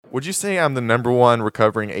would you say I'm the number one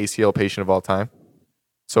recovering ACL patient of all time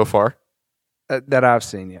so far? That I've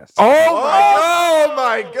seen, yes. Oh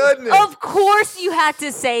my goodness. Of course you had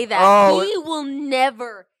to say that. Oh. He will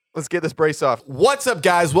never. Let's get this brace off. What's up,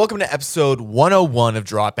 guys? Welcome to episode 101 of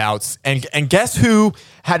Dropouts. And guess who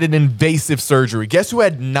had an invasive surgery? Guess who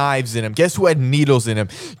had knives in him? Guess who had needles in him?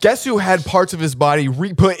 Guess who had parts of his body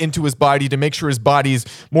re-put into his body to make sure his body's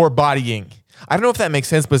more bodying? I don't know if that makes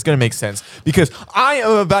sense, but it's going to make sense because I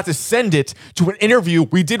am about to send it to an interview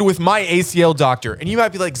we did with my ACL doctor. And you might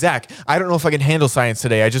be like, Zach, I don't know if I can handle science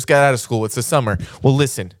today. I just got out of school. It's the summer. Well,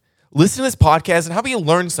 listen to this podcast and how about you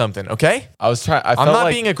learn something, okay? I'm not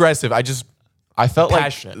being aggressive. I felt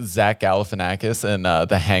passionate. like Zach Galifianakis in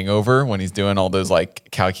The Hangover when he's doing all those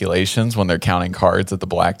like calculations when they're counting cards at the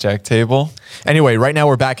blackjack table. Anyway, right now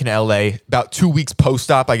we're back in LA, about 2 weeks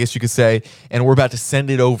post-op, I guess you could say, and we're about to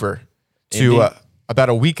send it over to about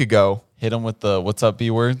a week ago. Hit him with the what's up B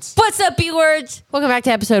words. What's up, B words? Welcome back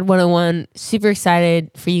to episode 101. Super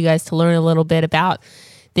excited for you guys to learn a little bit about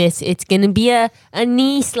this. It's going to be a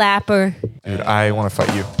knee slapper. Dude, I want to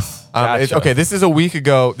fight you. Gotcha. Okay, this is a week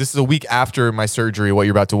ago. This is a week after my surgery, what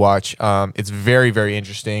you're about to watch. It's very, very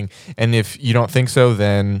interesting. And if you don't think so,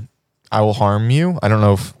 then I will harm you. I don't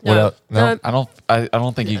know if... No. I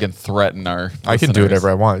don't think you can threaten our I can do whatever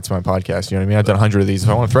I want. It's my podcast. You know what I mean? I've done 100 of these. If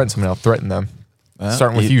I want to threaten someone, I'll threaten them.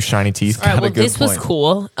 Starting with you, shiny teeth. All right, Got a well, good this was point.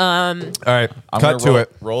 cool. All right, I'm cut gonna to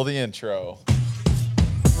it. Roll the intro.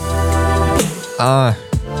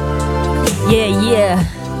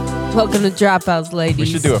 Yeah. Welcome to Dropouts, ladies. We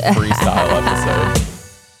should do a freestyle episode.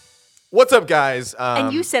 What's up, guys?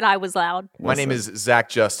 And you said I was loud. My name is Zach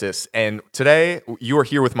Justice, and today you are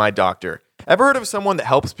here with my doctor. Ever heard of someone that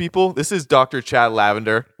helps people? This is Dr. Chad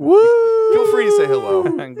Lavender. Woo! Feel free to say hello.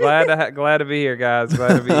 I'm glad to be here, guys.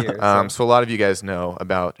 Glad to be here. So a lot of you guys know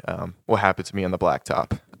about what happened to me on the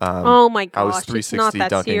blacktop. Oh my gosh, I was it's 360 not that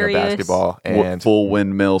dunking serious. a basketball, and Full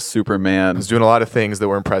windmill Superman. I was doing a lot of things that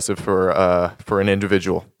were impressive for an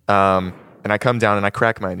individual. And I come down and I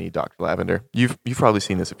crack my knee, Dr. Lavender. You've probably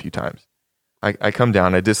seen this a few times. I come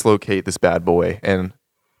down, I dislocate this bad boy, and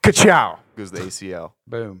ka-chow goes the ACL.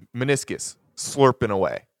 Boom. Meniscus slurping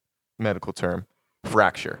away, medical term,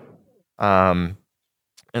 fracture. And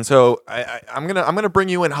so I'm gonna bring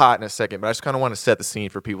you in hot in a second, but I just kind of want to set the scene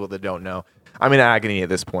for people that don't know. I'm in agony at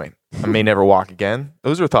this point. I may never walk again.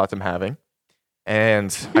 Those are thoughts I'm having,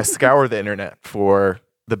 and I scour the internet for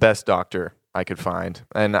the best doctor I could find,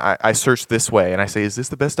 and I searched this way, and I say, "Is this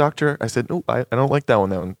the best doctor?" I said, "No, I don't like that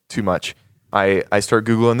one too much." I start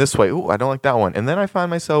Googling this way. "Oh, I don't like that one," and then I find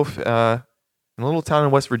myself in a little town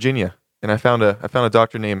in West Virginia. And I found a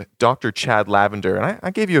doctor named Dr. Chad Lavender, and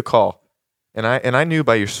I gave you a call, and I knew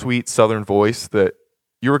by your sweet Southern voice that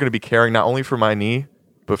you were going to be caring not only for my knee,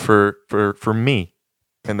 but for me,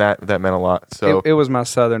 and that meant a lot. So It was my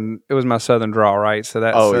southern draw, right? So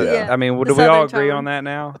that's yeah. I mean, The do we all southern agree tone. on that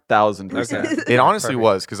now? 1,000%. Okay. it honestly Perfect.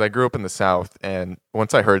 was, because I grew up in the South, and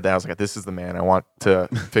once I heard that, I was like, this is the man. I want to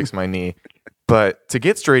fix my knee. But to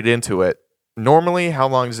get straight into it, normally, how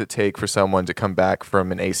long does it take for someone to come back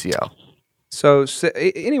from an ACL? So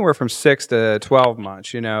anywhere from 6 to 12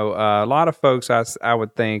 months. You know, a lot of folks I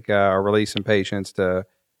would think are releasing patients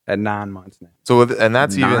at 9 months now. So, and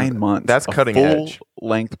that's 9 even months. that's A cutting full edge.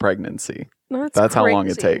 length pregnancy. That's how long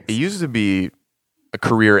it crazy. takes. It used to be a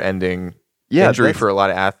career-ending Yeah, injury that's- for a lot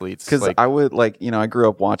of athletes. Because Like, I would I grew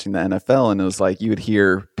up watching the NFL, and it was like you would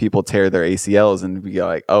hear people tear their ACLs, and be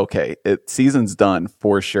like, okay, season's done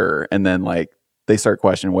for sure, and then like they start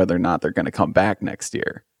questioning whether or not they're going to come back next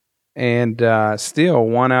year. And still,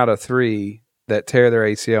 1 out of 3 that tear their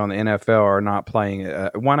ACL in the NFL are not playing.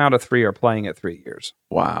 1 out of 3 are playing at 3 years.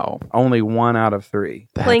 Wow, Only 1 out of 3.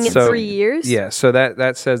 Playing it So- 3 years? Yeah, so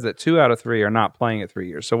that says that 2 out of 3 are not playing at 3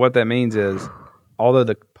 years. So what that means is, although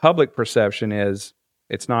the public perception is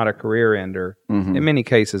it's not a career ender, Mhm. in many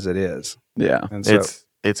cases it is. yeah. And so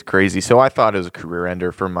it's crazy. So I thought it was a career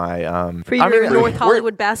ender for my For your I mean, North we're-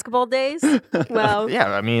 Hollywood basketball days? Well,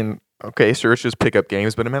 Yeah, I mean, okay, sure, it's just pickup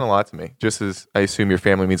games, but it meant a lot to me. Just as I assume your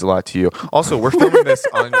family means a lot to you. Also, we're filming this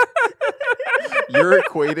on. You're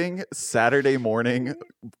equating Saturday morning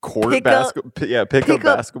court Pickup- pickup pickup-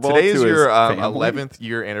 basketball. Today is to your his family? 11th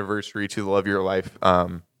year anniversary to the love of your life,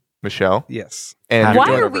 Michelle. yes. And Happy your why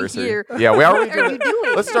joint are we anniversary. here? Yeah, why are we What are you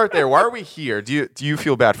doing? Let's start there. Why are we here? Do you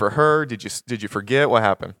feel bad for her? Did you forget what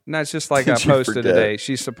happened? No, it's just like I Did you posted forget? today.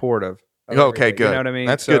 She's supportive. of Okay, everything. good. You know what I mean?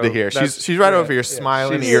 That's So good to hear. that's- She's right yeah, over here, yeah.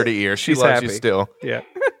 smiling She's- ear to ear. She she's loves you happy. still. Yeah.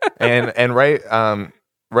 And right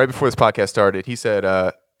before this podcast started, he said,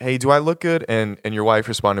 hey, do I look good? And your wife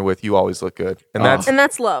responded with, you always look good. And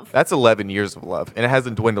that's love. that's 11 years of love, and it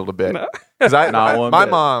hasn't dwindled a bit. Because Not one my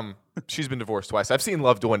bit. mom, she's been divorced twice. I've seen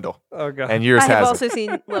love dwindle, Oh god. and yours I have hasn't. also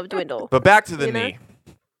seen love dwindle. But back to the You know? knee.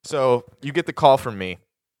 So you get the call from me.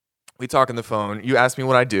 We talk on the phone. You ask me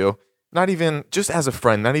what I do. Not even just as a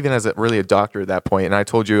friend, not even as really a doctor at that point. And I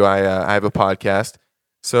told you I have a podcast.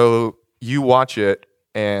 So you watch it,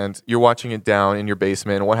 and you're watching it down in your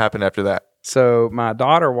basement. And what happened after that? So my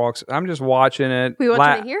daughter walks. I'm just watching it. We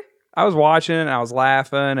watching it here? I was watching it, and I was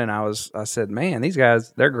laughing, and I said, "Man, these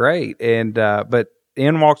guys, they're great." And but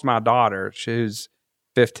in walks my daughter, who's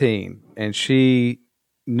 15, and she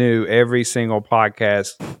knew every single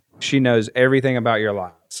podcast. She knows everything about your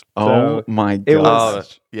lives. Oh my it god!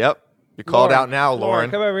 was- Yep. You're called out now,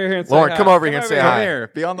 Lauren. Come over here and say Lauren, hi. come over here and say over Come hi.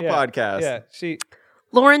 here, be on the Yeah. podcast. Yeah, she.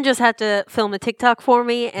 Lauren just had to film a TikTok for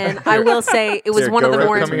me, and I will say it was Here, one of go the right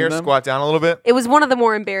more. between Come here, them. squat down a little bit. It was one of the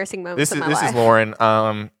more embarrassing moments This of is my this life. is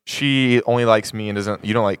Lauren. She only likes me and doesn't.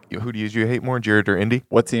 You don't like. Who do you hate more, Jared or Indy?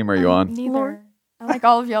 What team are you on? Neither. I like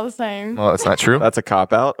all of y'all the same. Well, that's not true. That's a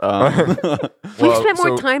cop out. We've Well, spent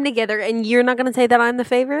more so- time together, and you're not going to say that I'm the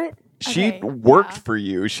favorite? She Okay, worked yeah. for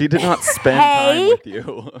you. She did not spend Hey. time with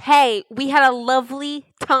you. Hey, we had a lovely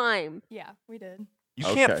time. Yeah, we did. You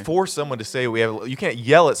can't Okay. force someone to say we have. You can't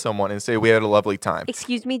yell at someone and say we had a lovely time.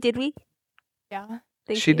 Excuse me, did we? Yeah.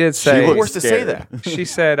 Thank She you. did She say. looked forced to say scared. She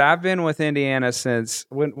said, "I've been with Indiana since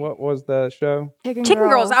when? What was the show? Chicken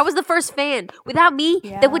Girls, I was the first fan. Without me,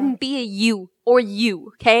 Yeah. there wouldn't be a you or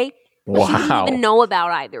you, okay? She didn't Wow. even know about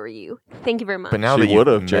either of you. Thank you very much. But now She that you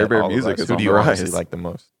would've. met Jerry Bear all of Music us, is who on do the you honestly rise. like the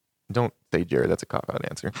most? Don't say Jared. That's a cop out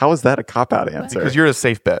answer. How is that a cop out answer? Because you're a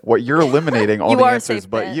safe bet. what you're eliminating all You the are a answers, safe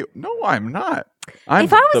but bet. you. No, I'm not. I'm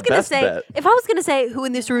if I was the gonna best say, bet. if I was gonna say who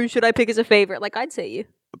in this room should I pick as a favorite, like I'd say you.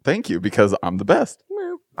 Thank you, because I'm the best.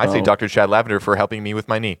 Well, I'd say Oh. Dr. Chad Lavender for helping me with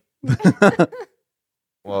my knee.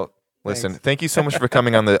 Well, listen, thank you so much for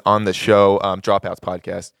coming on the show, Dropouts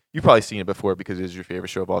podcast. You've probably seen it before because it is your favorite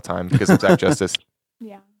show of all time because of Zach Justice.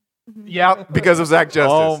 Yeah. Mhm. Yeah, because of Zach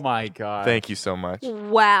Justice. Oh my god! Thank you so much.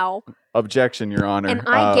 wow. Objection, Your Honor. And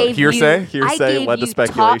I gave hearsay? you, I Hearsay gave led to you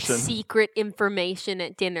speculation. top secret information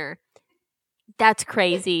at dinner. That's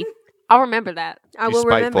crazy. I'll remember that. I You're will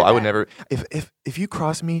remember spiteful. I would that. never. If you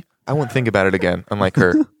cross me, I won't think about it again. Unlike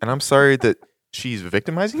her, and I'm sorry that she's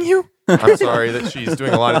victimizing you. I'm sorry that she's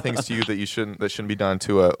doing a lot of things to you that shouldn't be done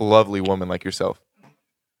to a lovely woman like yourself.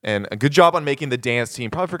 And a good job on making the dance team.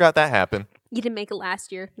 Probably forgot that happened. You didn't make it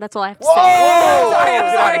last year. That's all I have to Whoa! say.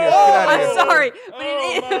 Get outta here. Get outta here. I'm sorry. But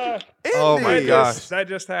it, Oh my Indy. gosh. That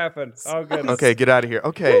just happened. Oh goodness. Okay, get out of here.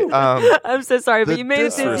 Okay. I'm so sorry, but The you made it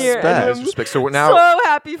this year. disrespect. And I'm Disrespect. So we're now. so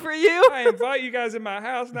happy for you. I invite you guys in my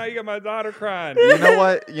house. Now you got my daughter crying. You know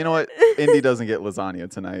what? You know what? Indy doesn't get lasagna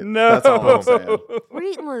tonight. No. That's all I'm saying. We're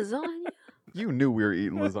eating lasagna. You knew we were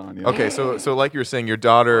eating lasagna. Okay, so like you were saying, your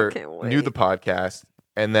daughter I can't knew wait. the podcast,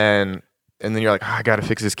 and then you're like, I got to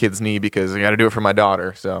fix this kid's knee because I got to do it for my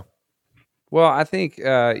daughter. So Well, I think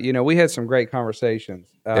we had some great conversations.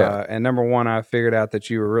 Yeah. And number one, I figured out that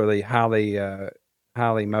you were really highly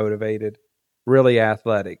motivated, really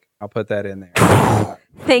athletic. I'll put that in there.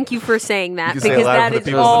 Thank you for saying that You can say it because louder that for the is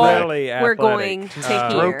people in the all back. Really we're athletic. going to hear.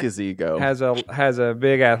 Broke his ego. has a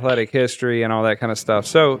big athletic history and all that kind of stuff.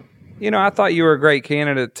 So, I thought you were a great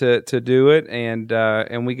candidate to do it,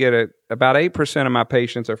 and we get about 8% of my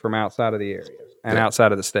patients are from outside of the area and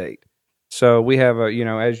outside of the state. So we have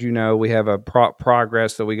as you know, we have a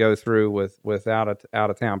progress that we go through with out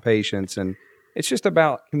of town patients, and it's just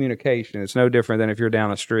about communication. It's no different than if you're down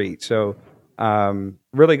the street. So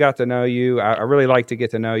really got to know you. I really like to get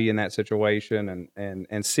to know you in that situation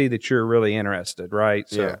and see that you're really interested, right?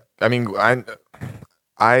 So, yeah, I mean,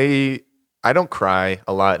 I don't cry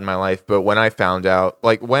a lot in my life, but when I found out,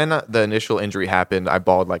 like when the initial injury happened, I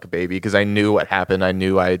bawled like a baby because I knew what happened. I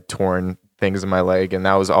knew I had torn things in my leg, and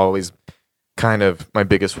that was always kind of my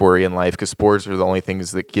biggest worry in life because sports are the only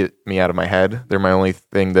things that get me out of my head. They're my only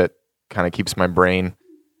thing that kind of keeps my brain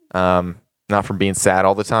not from being sad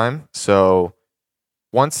all the time. So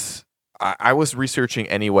once I was researching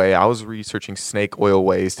anyway, I was researching snake oil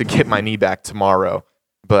ways to get my knee back tomorrow.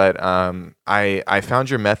 But I found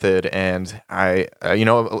your method, and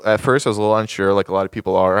at first I was a little unsure, like a lot of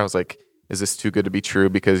people are. I was like, is this too good to be true?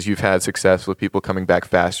 Because you've had success with people coming back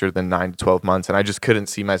faster than 9 to 12 months, and I just couldn't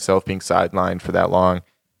see myself being sidelined for that long.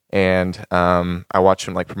 And I watched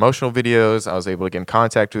some like promotional videos. I was able to get in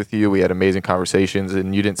contact with you. We had amazing conversations,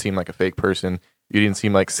 and you didn't seem like a fake person. You didn't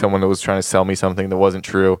seem like someone that was trying to sell me something that wasn't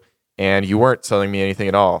true, and you weren't selling me anything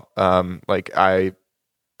at all. Like I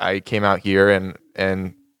came out here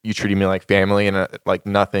and you treated me like family, and like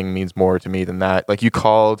nothing means more to me than that. Like you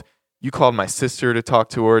called my sister to talk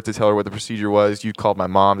to her to tell her what the procedure was. You called my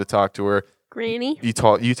mom to talk to her. Granny. You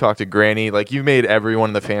talked to Granny. Like you made everyone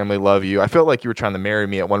in the family love you. I felt like you were trying to marry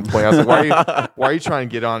me at one point. I was like, why are you trying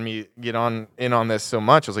to get on this so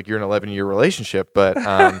much? I was like, you're in an 11-year relationship, but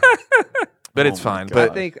it's fine.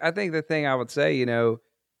 But I think the thing I would say,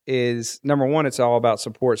 is number one, it's all about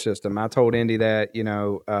support system. I told Indy that,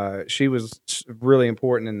 she was really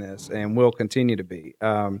important in this and will continue to be,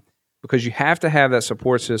 because you have to have that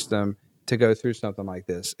support system to go through something like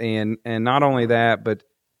this. And not only that, but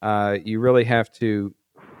you really have to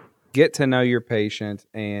get to know your patient.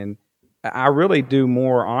 And I really do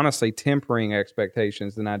more, honestly, tempering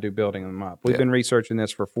expectations than I do building them up. We've been researching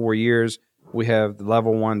this for 4 years. We have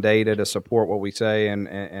level 1 data to support what we say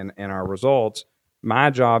and our results.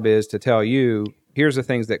 My job is to tell you, here's the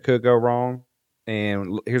things that could go wrong,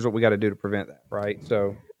 and here's what we got to do to prevent that, right?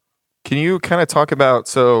 So can you kind of talk about,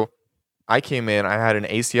 so I came in, I had an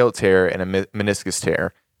ACL tear and a meniscus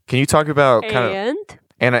tear. Can you talk about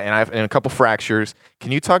and a couple fractures.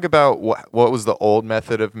 Can you talk about what was the old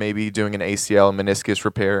method of maybe doing an ACL meniscus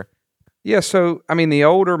repair? Yeah, so I mean, the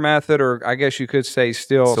older method, or I guess you could say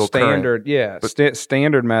still standard,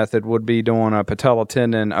 standard method would be doing a patella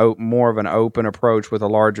tendon, more of an open approach with a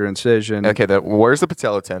larger incision. Okay, where's the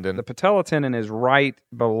patella tendon? The patella tendon is right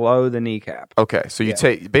below the kneecap. Okay, so you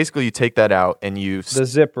take that out and you the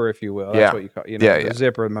zipper, if you will. That's what you call it. The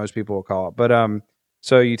zipper, most people will call it. But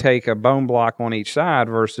so you take a bone block on each side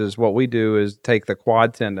versus what we do is take the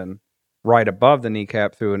quad tendon right above the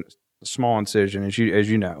kneecap through a small incision, as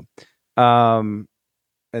you know. And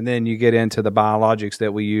then you get into the biologics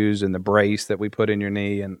that we use and the brace that we put in your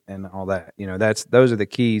knee and all that. Those are the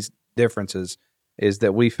keys differences, is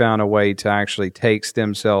that we found a way to actually take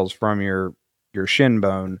stem cells from your shin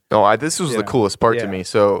bone. Oh, this was the coolest part to me.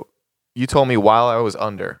 So you told me while I was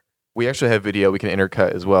under, we actually have video we can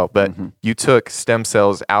intercut as well, but you took stem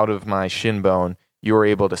cells out of my shin bone. You were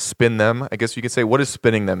able to spin them. I guess you could say, what does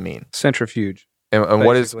spinning them mean? Centrifuge. And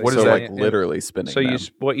what is so that? Like literally spinning. So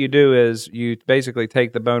what you do is you basically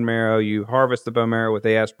take the bone marrow, you harvest the bone marrow with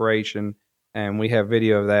the aspiration, and we have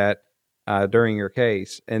video of that during your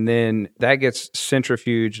case, and then that gets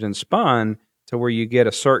centrifuged and spun to where you get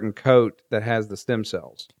a certain coat that has the stem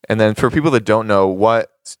cells. And then for people that don't know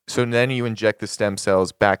so then you inject the stem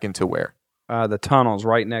cells back into where? The tunnels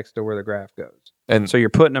right next to where the graft goes. And so you're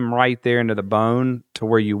putting them right there into the bone to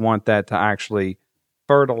where you want that to actually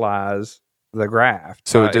fertilize the graft.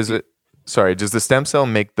 So does the stem cell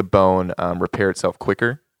make the bone repair itself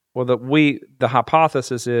quicker? Well, the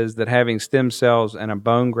hypothesis is that having stem cells and a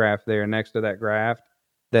bone graft there next to that graft,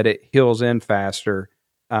 that it heals in faster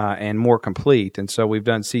and more complete. And so we've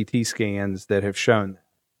done CT scans that have shown that.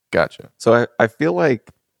 Gotcha. So I feel like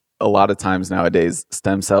a lot of times nowadays,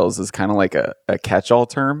 stem cells is kind of like a catch-all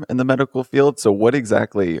term in the medical field. So what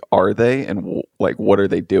exactly are they, and what are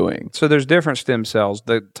they doing? So there's different stem cells.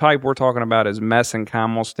 The type we're talking about is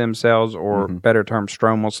mesenchymal stem cells, or better term,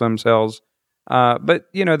 stromal stem cells. But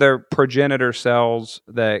they're progenitor cells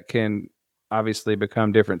that can obviously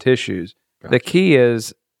become different tissues. Gotcha.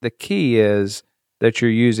 The key is that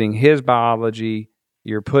you're using his biology.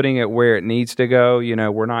 You're putting it where it needs to go.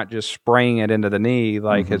 We're not just spraying it into the knee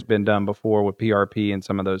like has been done before with PRP and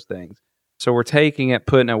some of those things. So we're taking it,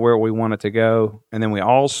 putting it where we want it to go. And then we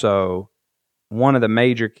also, one of the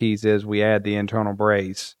major keys is we add the internal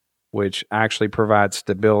brace, which actually provides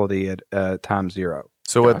stability at time zero.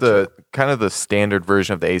 So at the kind of the standard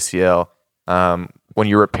version of the ACL, when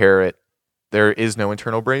you repair it, there is no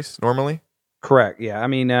internal brace normally? Correct. Yeah. I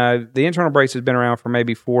mean, the internal brace has been around for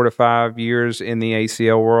maybe 4 to 5 years in the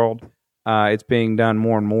ACL world. It's being done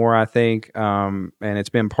more and more, I think, and it's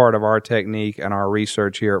been part of our technique and our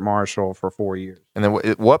research here at Marshall for 4 years. And then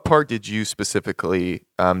what part did you specifically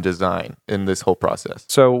design in this whole process?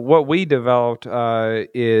 So what we developed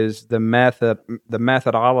is the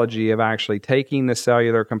methodology of actually taking the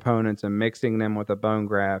cellular components and mixing them with a bone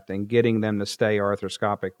graft and getting them to stay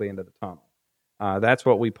arthroscopically into the tunnel. That's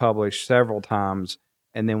what we published several times,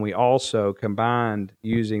 and then we also combined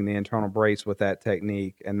using the internal brace with that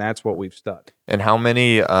technique, and that's what we've studied. And how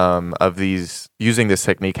many of these, using this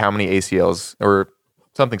technique, how many ACLs or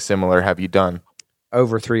something similar have you done?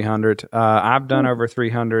 Over 300. I've done over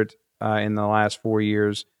 300 in the last 4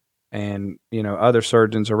 years, and other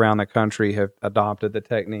surgeons around the country have adopted the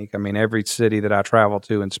technique. I mean, every city that I travel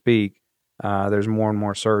to and speak, there's more and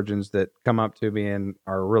more surgeons that come up to me and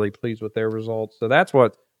are really pleased with their results. So that's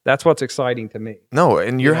what's exciting to me. No,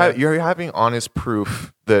 and you're having honest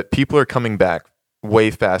proof that people are coming back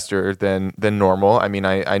way faster than normal. I mean,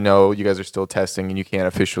 I know you guys are still testing and you can't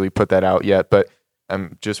officially put that out yet, but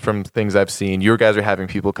just from things I've seen, your guys are having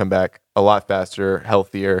people come back a lot faster,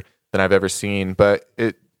 healthier than I've ever seen. But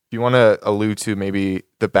do you want to allude to maybe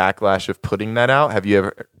the backlash of putting that out? Have you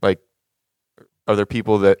ever, like, are there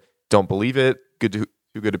people that don't believe it? Too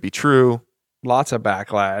good to be true? Lots of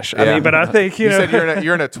backlash. Yeah. I mean, but I think you said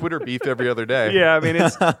you're in a Twitter beef every other day. Yeah, I mean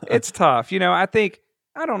it's tough. I think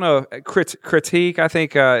I don't know critique. I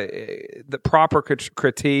think the proper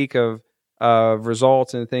critique of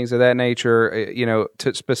results and things of that nature.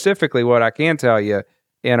 Specifically, what I can tell you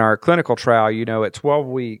in our clinical trial, at 12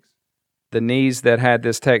 weeks, the knees that had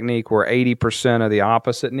this technique were 80% of the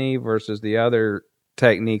opposite knee versus the other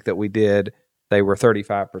technique that we did. They were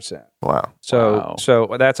 35%. Wow.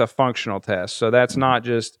 So that's a functional test. So that's not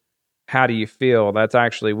just how do you feel. That's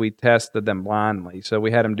actually, we tested them blindly. So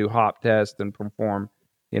we had them do hop tests and perform,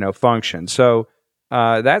 function. So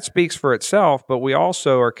that speaks for itself, but we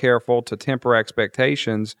also are careful to temper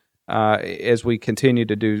expectations as we continue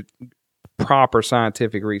to do proper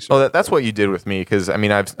scientific research. Oh, that's what you did with me, because I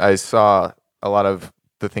mean, I saw a lot of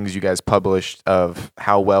the things you guys published of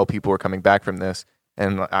how well people were coming back from this.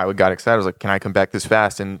 And I got excited. I was like, "Can I come back this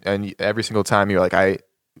fast?" And every single time you're like,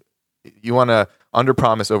 "You want to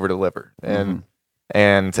underpromise, overdeliver."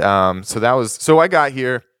 And so that was. So I got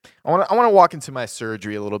here. I want to walk into my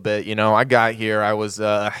surgery a little bit. I got here. I was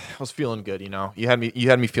feeling good. You had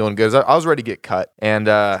me feeling good. I was ready to get cut. And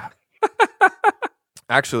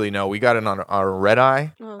actually, no, we got it on our red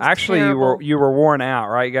eye. Oh, actually, terrible. you were worn out,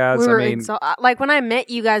 right, guys? I mean, like when I met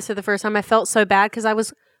you guys for the first time, I felt so bad because I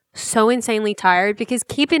was so insanely tired. Because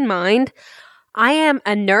keep in mind, I am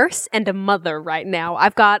a nurse and a mother right now.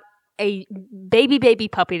 I've got a baby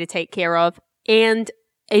puppy to take care of and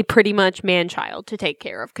a pretty much man-child to take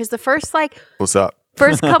care of. Because the first what's up?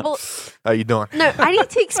 First couple. How you doing? No, I need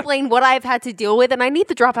to explain what I've had to deal with, and I need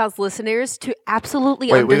the Dropouts listeners to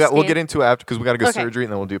absolutely understand. We'll get into it after, because we got to go Okay. surgery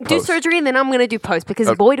and then we'll do post. Do surgery, and then I'm going to do post,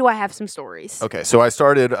 because boy, do I have some stories. Okay, so I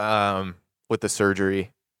started with the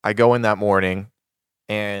surgery. I go in that morning,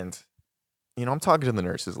 and I'm talking to the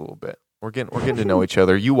nurses a little bit. We're getting to know each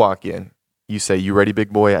other. You walk in, you say, "You ready,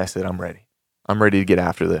 big boy?" I said, "I'm ready. I'm ready to get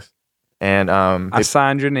after this." And I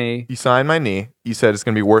signed your knee. You signed my knee. You said it's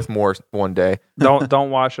going to be worth more one day.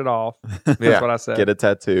 Don't wash it off. That's what I said. Get it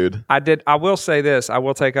tattooed. I will say this. I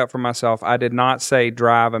will take up for myself. I did not say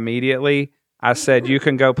drive immediately. I said you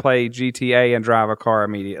can go play GTA and drive a car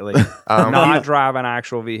immediately. Not drive an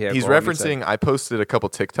actual vehicle. He's referencing, I posted a couple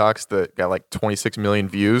TikToks that got like 26 million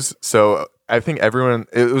views. So I think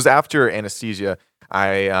it was after anesthesia.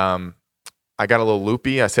 I got a little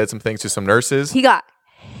loopy. I said some things to some nurses. He got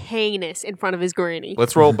heinous in front of his granny.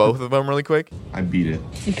 Let's roll both of them really quick. I beat it.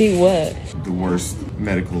 You beat what? The worst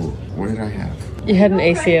medical. What did I have? You had an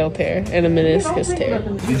ACL tear and a meniscus tear.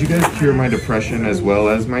 Did you guys cure my depression as well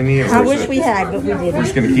as my knee? I wish we had, but we didn't. We're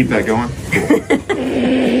just gonna keep that going.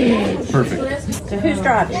 Perfect. So who's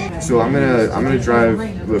driving? So I'm gonna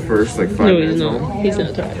drive the first 5 minutes home, He's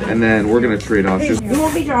not driving. and then we're gonna trade off. Just Who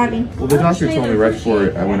will be driving? well, the doctor told me right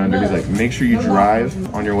before I went under. He's like, make sure you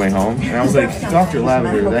drive on your way home. And I was like, Dr.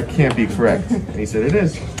 Lavender, that can't be correct. And he said it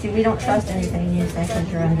is. See, we don't trust anything you say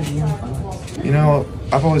because you're under the influence.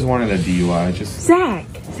 I've always wanted a DUI. Zach.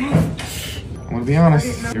 I'm gonna be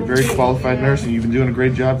honest. You're a very qualified nurse, and you've been doing a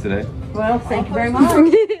great job today. Well, thank you very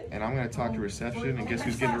much. And I'm gonna talk to reception, and guess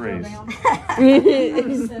who's getting a raise?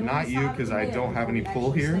 Not you, because I don't have any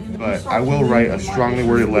pull here. But I will write a strongly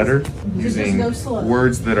worded letter using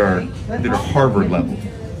words that are Harvard level.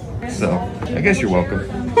 So I guess you're welcome.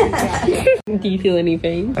 Do you feel any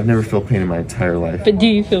pain? I've never felt pain in my entire life But do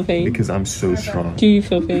you feel pain? because I'm so strong. Do you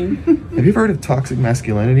feel pain? Have you ever heard of toxic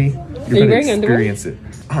masculinity? You're you gonna wearing underwear? experience it.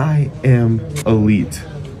 I am elite.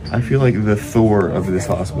 I feel like the Thor of this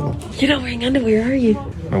hospital. You're not wearing underwear, are you?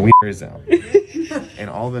 My wiener is out. And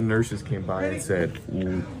all the nurses came by and said,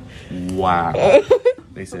 wow.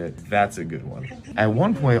 They said, that's a good one. At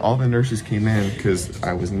one point, all the nurses came in because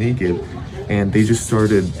I was naked, and they just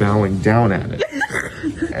started bowing down at it.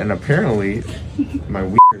 And apparently, my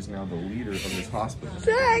wiener is now the leader of this hospital.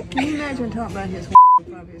 Can you imagine talking about his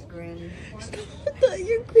from his granny?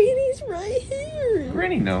 Your granny's right here.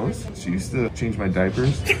 Granny knows. She used to change my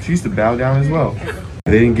diapers. She used to bow down as well.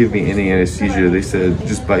 They didn't give me any anesthesia. They said,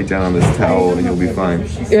 just bite down on this towel and you'll be fine.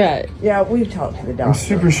 Right. Yeah, we've talked to the I'm doctor.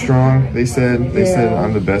 super strong. They said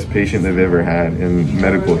I'm the best patient they've ever had in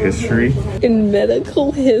medical history. In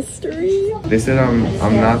medical history? They said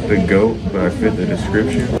I'm not the GOAT, but I fit the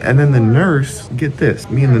description. And then the nurse, get this,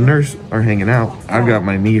 me and the nurse are hanging out. I've got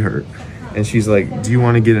my knee hurt. And she's like, do you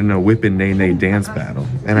want to get in a whip and nay dance battle?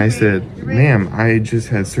 And I said, ma'am, I just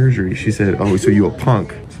had surgery. She said, oh, so you a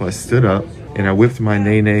punk. So I stood up and I whipped my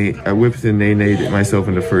I whipped and nay myself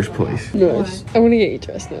into first place. Nice. I want to get you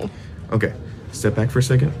dressed now. Okay, step back for a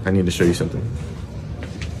second. I need to show you something.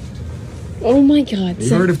 Oh my God. You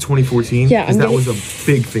heard of 2014? Yeah, Because that was a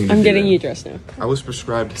big thing to do. I'm getting then. you dressed now. I was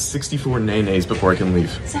prescribed 64 nays before I can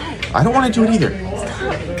leave. I don't want to do it either.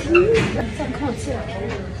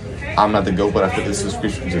 I'm not the goat, but I fit this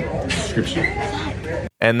description.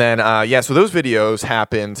 And then, so those videos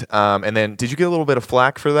happened. And then, did you get a little bit of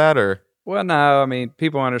flack for that, or? Well, no, I mean,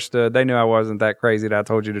 people understood. They knew I wasn't that crazy that I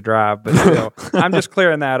told you to drive, but still, I'm just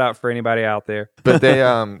clearing that up for anybody out there. But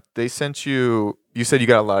they sent you. You said you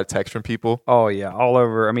got a lot of text from people. Oh yeah, all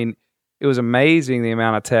over. I mean, it was amazing the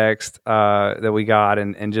amount of text that we got,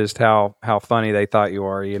 and just how funny they thought you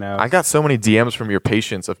were. You know, I got so many DMs from your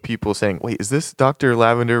patients of people saying, "Wait, is this Dr.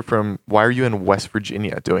 Lavender from? Why are you in West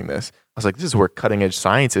Virginia doing this?" I was like, "This is where cutting edge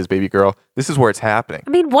science is, baby girl. This is where it's happening." I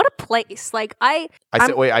mean, what a place. Like, I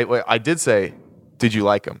said, I did say, did you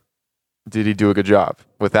like him? Did he do a good job?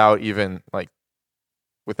 Without even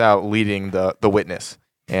without leading the witness.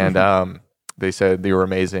 And they said you were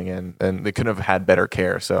amazing and they couldn't have had better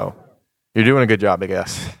care. So you're doing a good job, I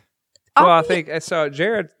guess. Well, I think so.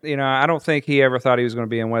 Jared, I don't think he ever thought he was going to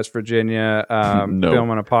be in West Virginia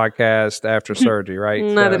filming a podcast after surgery, right?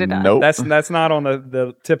 Neither did I. Nope. That's not on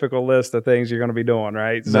the typical list of things you're going to be doing,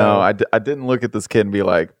 right? So, No, I didn't look at this kid and be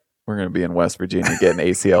like, we're going to be in West Virginia getting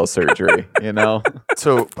ACL surgery,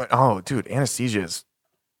 So, but dude,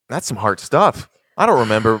 that's some hard stuff. I don't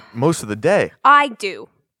remember most of the day. I do.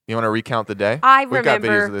 You want to recount the day? We've got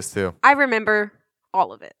videos of this too. I remember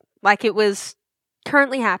all of it. Like it was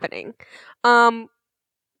currently happening. I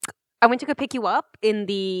went to go pick you up in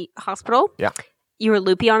the hospital. Yeah. You were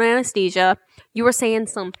loopy on anesthesia. You were saying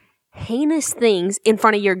some heinous things in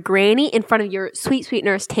front of your granny, in front of your sweet, sweet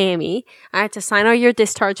nurse Tammy. I had to sign all your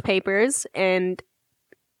discharge papers and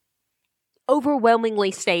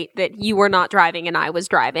overwhelmingly state that you were not driving and I was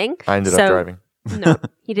driving. I ended up driving. No,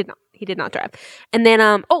 he did not. He did not drive. And then,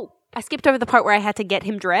 I skipped over the part where I had to get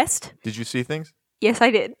him dressed. Did you see things? Yes, I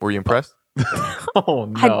did. Were you impressed? Oh,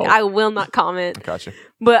 no. I will not comment. Gotcha.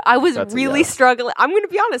 But I was That's a really yes. struggling. I'm going to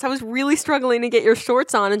be honest. I was really struggling to get your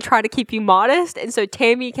shorts on and try to keep you modest. And so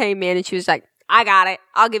Tammy came in and she was like, I got it.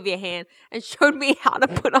 I'll give you a hand. And showed me how to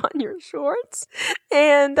put on your shorts.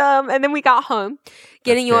 And then we got home.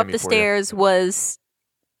 Getting you up Tammy the for you. stairs was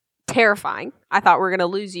terrifying. I thought we were going to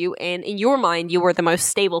lose you. And in your mind, you were the most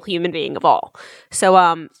stable human being of all.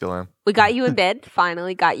 So Still am. we got you in bed,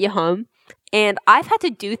 finally got you home. And I've had to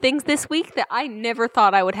do things this week that I never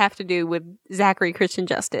thought I would have to do with Zachary Christian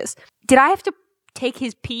Justice. Did I have to take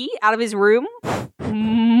his pee out of his room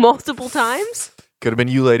multiple times? Could have been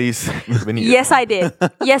you, ladies. Could have been you. Yes, I did.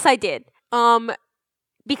 Yes, I did.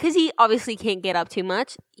 Because he obviously can't get up too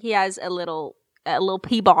much. He has a little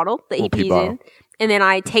pee bottle that he Little pee pees bottle. in. And then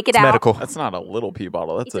I take it It's out. medical. That's not a little pee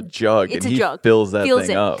bottle. That's It's a a- jug. it's and a he jug. fills that Feels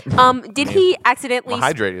thing it. up. Did he accidentally... I'm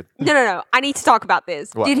hydrated. No. I need to talk about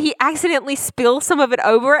this. What? Did he accidentally spill some of it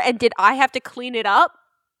over and did I have to clean it up?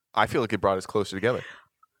 I feel like it brought us closer together.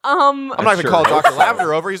 I'm not even sure call hope Dr. so.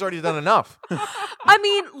 Lavender over. He's already done enough. I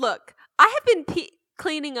mean, look, I have been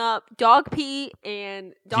cleaning up dog pee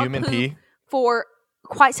and dog Human poop pee. for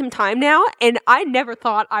quite some time now, and I never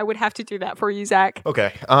thought I would have to do that for you, Zach.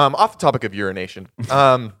 Okay. Off the topic of urination.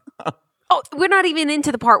 Oh, we're not even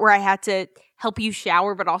into the part where I had to help you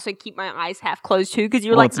shower, but also keep my eyes half closed too, because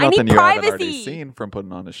you're Well, like, it's I nothing need you haven't already privacy. seen from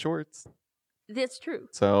putting on his shorts. That's true.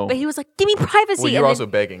 So But he was like, give me privacy. Well, you're and also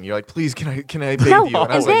then, begging. You're like, please, can I bathe no, you?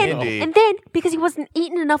 And I was and like, then, indeed. and then because he wasn't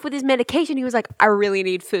eating enough with his medication, he was like, I really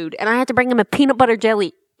need food, and I had to bring him a peanut butter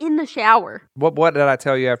jelly in the shower. what did I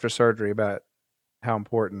tell you after surgery about how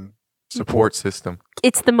important? Support system.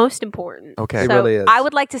 It's the most important. Okay. It So really is. I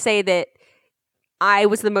would like to say that I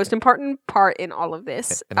was the most important part in all of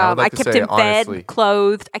this. And I would like to kept say, him honestly- fed,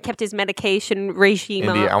 clothed. I kept his medication regime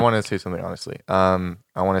Indy, up. I want to say something honestly. I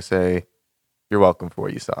want to say you're welcome for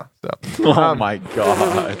what you saw. So oh my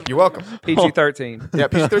god. you're welcome. PG-13. Yeah,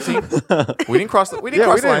 PG-13. We didn't cross the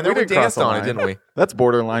line there. We didn't cross danced the on it, line. didn't we? That's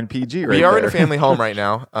borderline PG right We are in there. a family home right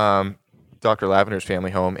now. Dr. Lavender's family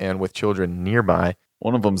home, and with children nearby.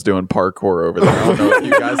 One of them's doing parkour over there. I don't know if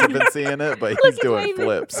you guys have been seeing it, but he's doing waving.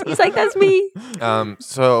 flips. He's like, that's me.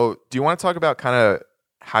 So do you want to talk about kind of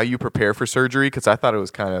how you prepare for surgery? Because I thought it was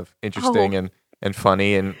kind of interesting and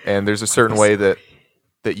funny, and there's a certain way that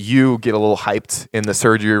you get a little hyped in the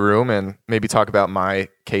surgery room, and maybe talk about my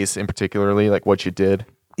case in particularly, like what you did.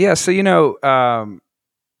 Yeah, so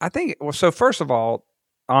I think. Well, so first of all,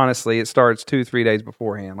 honestly, it starts 2-3 days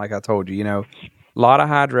beforehand. Like I told you, a lot of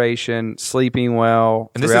hydration, sleeping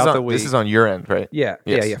well And this throughout is on the week. this is on your end, right? Yeah,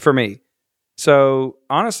 Yes. yeah, for me. So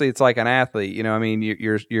honestly, it's like an athlete. I mean,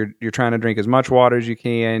 you're trying to drink as much water as you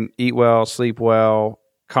can, eat well, sleep well,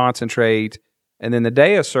 concentrate. And then the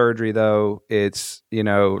day of surgery, though, it's a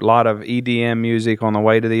lot of EDM music on the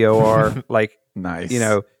way to the OR. Like, Nice.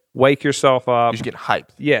 wake yourself up. You should get hyped.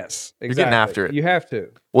 Yes, exactly. You're getting after it. You have to.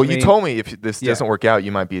 Well, I mean, you told me if this yeah. doesn't work out,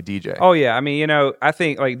 you might be a DJ. Oh yeah, I mean, I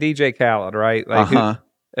think like DJ Khaled, right? Like,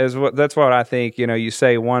 that's what I think. You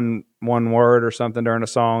say one word or something during a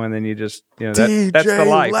song, and then you just, that's the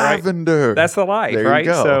life, Lavender. right? That's the life, There you right?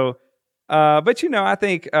 go. So, but I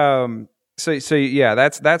think, so yeah,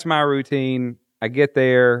 that's my routine. I get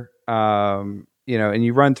there, and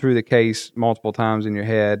you run through the case multiple times in your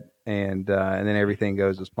head, and then everything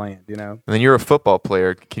goes as planned. And then you're a football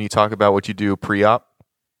player. Can you talk about what you do pre-op?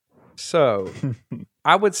 So,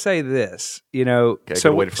 I would say this, Okay, so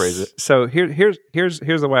good way to phrase it. So here's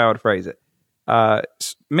the way I would phrase it.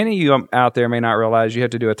 Many of you out there may not realize you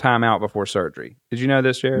have to do a timeout before surgery. Did you know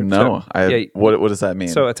this, Jared? No. What does that mean?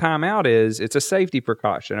 So a timeout it's a safety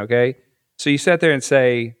precaution. Okay, so you sit there and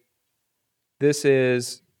say, "This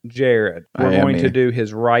is Jared. We're going to do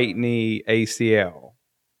his right knee ACL."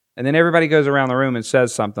 And then everybody goes around the room and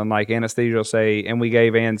says something like anesthesia will say, and we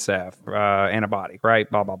gave Ansef antibiotic, right?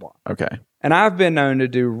 Blah, blah, blah. Okay. And I've been known to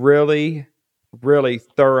do really, really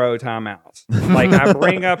thorough timeouts. Like I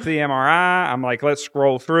bring up the MRI. I'm like, let's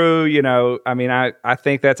scroll through, I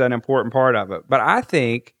think that's an important part of it. But I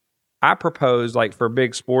think I propose like for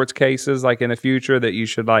big sports cases, like in the future that you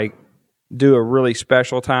should like do a really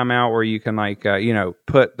special timeout where you can like,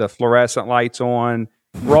 put the fluorescent lights on,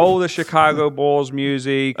 roll the Chicago Bulls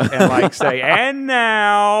music and like say, and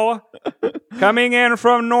now coming in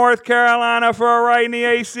from North Carolina for a right knee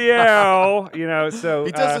ACL, so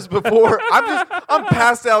He does this before. I'm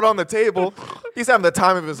passed out on the table. He's having the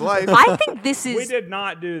time of his life. I think this we is. did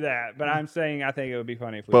not do that, but I'm saying I think it would be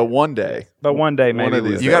funny if we But did. one day. But one day maybe One of we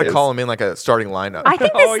these will. You got to days. call him in like a starting lineup. I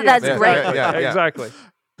think that's yeah, great. Exactly. Yeah. Exactly.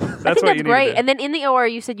 I That's think what you that's need great. to do. And then in the OR,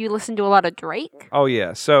 you said you listened to a lot of Drake. Oh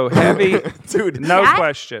yeah, so heavy, Dude, no That-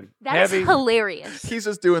 question. That's Heavy. hilarious. He's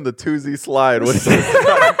just doing the twosie slide when he's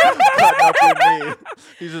cutting up your knee.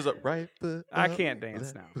 He's just like, right foot I up. can't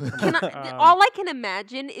dance now. Can all I can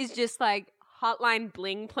imagine is just like Hotline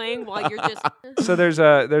Bling playing while you're just. So there's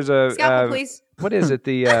a Scalpel, please. what is it?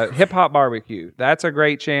 The Hip Hop Barbecue. That's a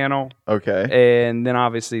great channel. Okay. And then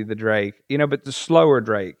obviously the Drake, but the slower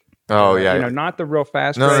Drake. Oh, yeah. Not the real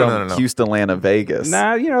fast No, Drake. no. Houston, Atlanta, Vegas.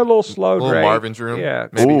 Nah, a little slow Little Drake. Marvin's Room? Yeah,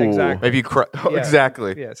 Maybe. Ooh. exactly. Maybe you cry. Oh, Yeah.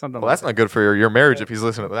 exactly. Yeah, something Well, like that's not good for your marriage if he's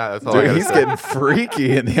listening to that. That's all I Dude, gotta he's say. getting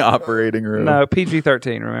freaky in the operating room. No,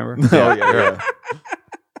 PG-13, remember? Oh, yeah.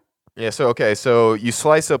 Yeah, so you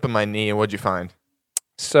slice open my knee, and what'd you find?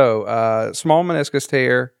 So, small meniscus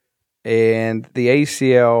tear, and the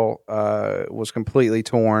ACL was completely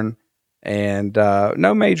torn, and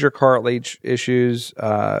no major cartilage issues,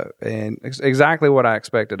 and exactly what I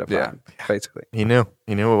expected to find, basically. He knew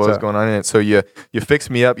what was going on in it. So you fixed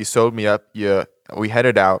me up, you sewed me up, we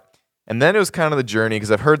headed out. And then it was kind of the journey,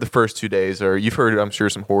 because I've heard the first 2 days, or you've heard, I'm sure,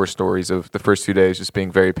 some horror stories of the first 2 days just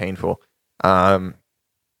being very painful.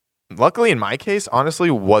 Luckily, in my case, honestly,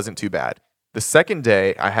 wasn't too bad. The second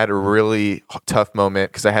day, I had a really tough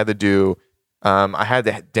moment because I had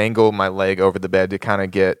to dangle my leg over the bed to kind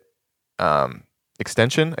of get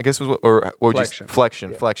extension, I guess was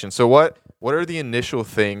flexion. So what are the initial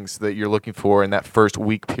things that you're looking for in that first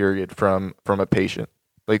week period from a patient?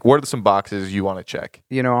 Like, what are some boxes you want to check?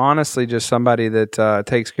 Honestly, just somebody that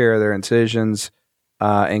takes care of their incisions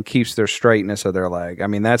and keeps their straightness of their leg. I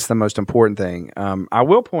mean, that's the most important thing. I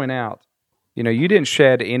will point out, you didn't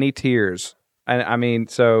shed any tears. I mean,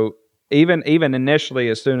 so even initially,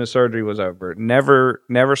 as soon as surgery was over,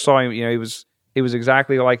 never saw him. He was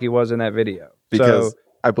exactly like he was in that video. Because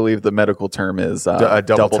I believe the medical term is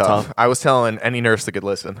double tough. I was telling any nurse that could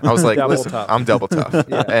listen. I was like, listen, tough. I'm double tough.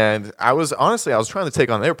 And I was trying to take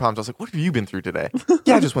on their problems. I was like, what have you been through today?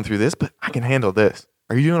 Yeah, I just went through this, but I can handle this.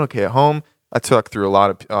 Are you doing okay at home? I took through a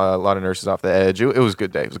lot of nurses off the edge. It was a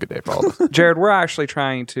good day. It was a good day for all of us. Jared, we're actually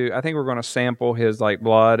trying to. I think we're going to sample his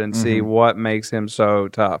blood and see what makes him so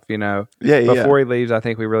tough. Before he leaves, I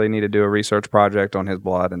think we really need to do a research project on his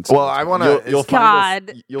blood and. Well, I want to.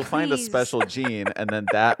 You'll find a special gene, and then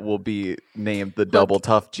that will be named the double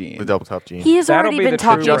tough gene. The double tough gene. He has That'll already be been the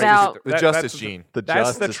talking true about. The justice gene.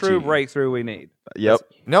 That's the true breakthrough we need. Yep.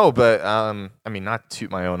 No, but I mean, not to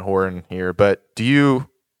toot my own horn here, but do you?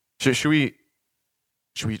 Should we?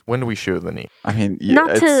 When do we show the knee? I mean,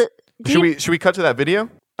 Not to. Should we cut to that video?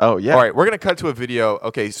 Oh yeah. All right, we're gonna cut to a video.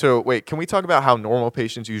 Okay, so wait, can we talk about how normal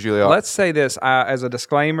patients usually are? Let's say this as a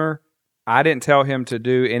disclaimer. I didn't tell him to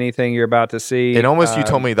do anything you're about to see. And almost you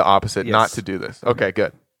told me the opposite, not yes. to do this. Okay,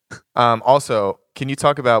 good. Also, can you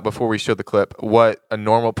talk about, before we show the clip, what a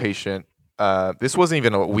normal patient, this wasn't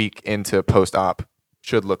even a week into post-op,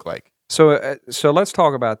 should look like? So let's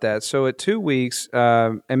talk about that. So at 2 weeks,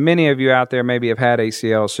 and many of you out there maybe have had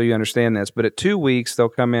ACL, so you understand this. But at 2 weeks, they'll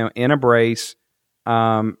come in a brace,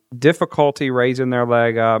 difficulty raising their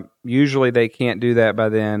leg up. Usually they can't do that by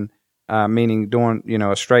then, meaning doing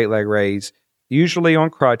a straight leg raise. Usually on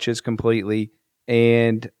crutches completely,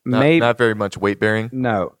 and Not very much weight bearing.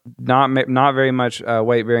 No, not very much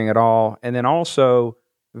weight bearing at all, and then also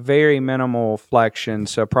very minimal flexion,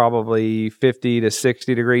 so probably 50 to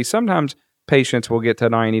 60 degrees. Sometimes patients will get to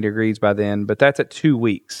 90 degrees by then, but that's at 2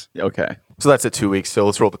 weeks. Okay. So that's at 2 weeks. So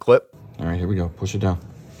let's roll the clip. All right, here we go. Push it down.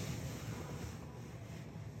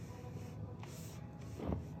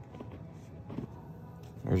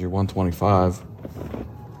 There's your 125.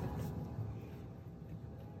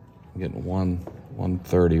 I'm getting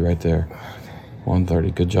 130 right there.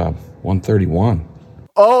 130. Good job. 131.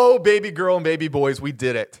 Oh, baby girl and baby boys, we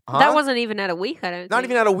did it. Huh? That wasn't even at a week, I don't Not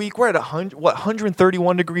think. even at a week. We're at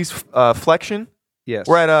 131 degrees flexion. Yes.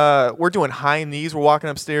 We're doing high knees. We're walking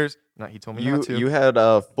upstairs. No, he told me not to. You had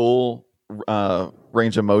a full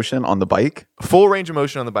range of motion on the bike. Full range of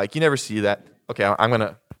motion on the bike. You never see that. Okay, I'm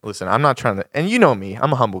gonna listen. I'm not trying to. And you know me.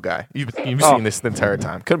 I'm a humble guy. You've seen this the entire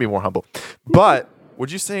time. Couldn't be more humble. But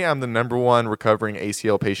would you say I'm the #1 recovering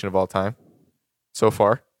ACL patient of all time so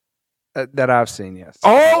far? That I've seen, yes.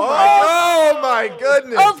 Oh my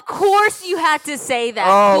goodness! Of course you had to say that.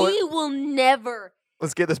 Oh. He will never.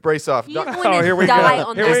 Let's get this brace off. He's No- going Oh, here to we die go.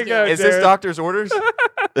 on Here this we go. game. Is this Jared. doctor's orders?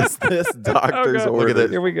 Is this doctor's God. Look at order?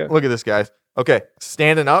 this. Here we go. Look at this, guys. Okay,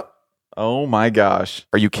 standing up. Oh my gosh.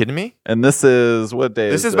 Are you kidding me? And this is what day?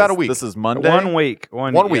 This is about a week. This is Monday. 1 week.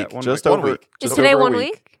 One yeah, week. Just One over. week. Is just today over a 1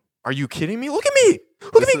 week? Are you kidding me? Look at me.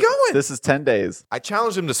 Look at me going. This is 10 days. I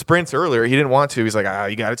challenged him to sprints earlier. He didn't want to. He's like,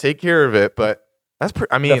 you got to take care of it. But that's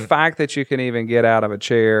I mean, The fact that you can even get out of a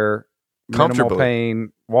chair, minimal Comfortably.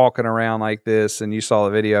 pain, walking around like this, and you saw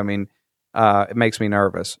the video. I mean, it makes me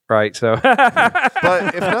nervous, right? So,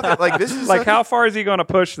 but if nothing, like this is like such how far is he going to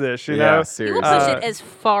push this? You know, He will seriously. push it as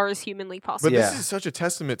far as humanly possible. But Yeah. this is such a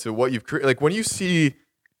testament to what you've created. Like when you see,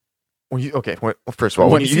 first of all,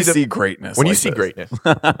 when you see greatness. when you like see this. greatness,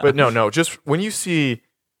 but no, just when you see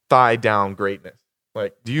thigh down greatness.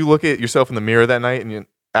 Like, do you look at yourself in the mirror that night and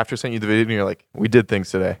after sending you the video and you're like, we did things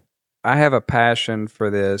today? I have a passion for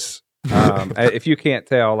this. If you can't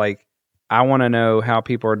tell, like I want to know how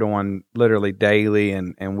people are doing literally daily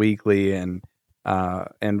and weekly and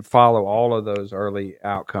follow all of those early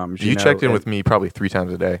outcomes. You know, checked in and- with me probably 3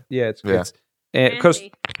 times a day. Yeah, it's Yeah. because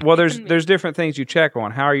Fancy. there's different things you check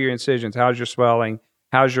on. How are your incisions? How's your swelling?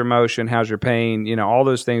 How's your motion? How's your pain? You know, all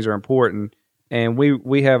those things are important. And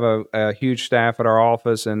we have a huge staff at our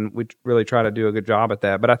office, and we really try to do a good job at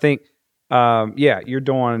that. But I think, you're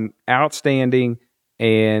doing outstanding,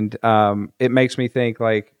 and it makes me think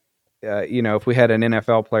like, if we had an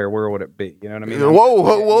NFL player, where would it be? You know what I mean?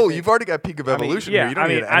 Whoa! You've already got peak of evolution. Yeah, here. You don't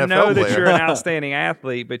need an I NFL know that player. you're an outstanding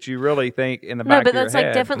athlete, but you really think in the No, back but of your that's like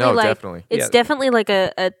head. definitely No, like definitely. it's Yeah. definitely like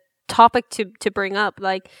a topic to bring up.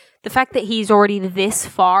 Like the fact that he's already this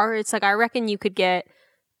far, it's like I reckon you could get.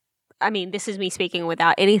 I mean, this is me speaking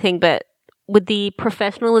without anything, but with the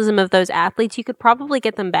professionalism of those athletes, you could probably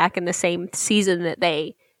get them back in the same season that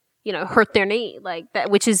they, hurt their knee, like that,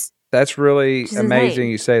 which is That's really Which is amazing insane.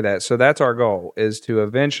 you say that. So that's our goal, is to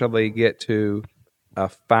eventually get to a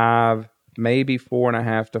 5, maybe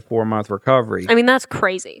 4.5 to 4 month recovery. I mean, that's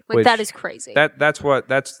crazy. Like Which- that is crazy. That's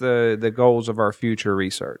the goals of our future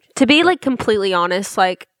research. To be like completely honest,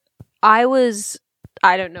 like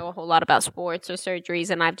I don't know a whole lot about sports or surgeries,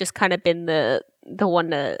 and I've just kind of been the one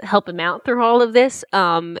to help him out through all of this.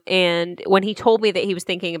 And when he told me that he was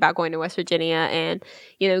thinking about going to West Virginia and,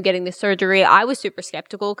 getting the surgery, I was super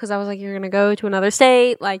skeptical because I was like, you're going to go to another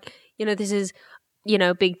state. Like, this is,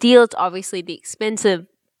 big deal. It's obviously the expense of,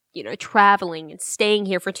 traveling and staying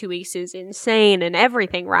here for 2 weeks is insane and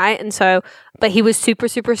everything, right? And so, but he was super,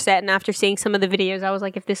 super set. And after seeing some of the videos, I was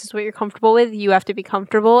like, if this is what you're comfortable with, you have to be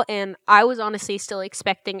comfortable. And I was honestly still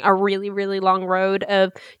expecting a really, really long road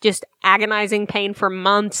of just agonizing pain for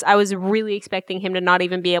months. I was really expecting him to not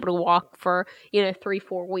even be able to walk for,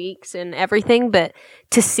 3-4 weeks and everything. But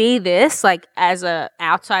to see this, like, as a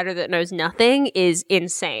outsider that knows nothing is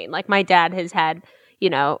insane. Like, my dad has had,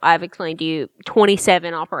 I've explained to you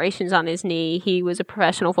 27 operations on his knee. He was a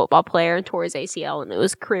professional football player and tore his ACL, and it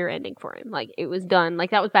was career ending for him. Like, it was done.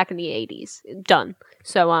 Like, that was back in the 80s. Done.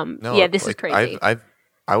 So, No, this is crazy.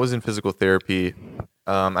 I was in physical therapy.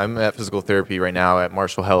 I'm at physical therapy right now at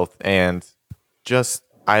Marshall Health, and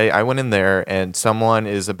I went in there, and someone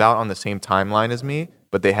is about on the same timeline as me,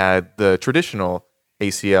 but they had the traditional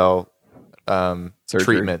ACL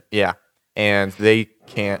treatment. Yeah. And they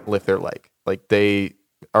can't lift their leg. Like, they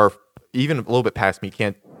are even a little bit past me,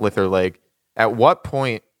 can't lift their leg. At what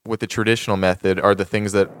point with the traditional method are the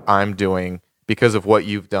things that I'm doing because of what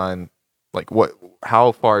you've done? Like,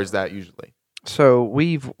 how far is that usually? So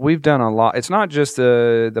we've done a lot. It's not just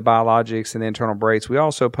the biologics and the internal brace. We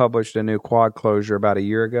also published a new quad closure about a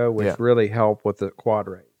year ago, which really helped with the quad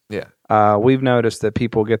raise. Yeah. We've noticed that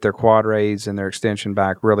people get their quad raise and their extension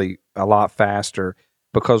back really a lot faster,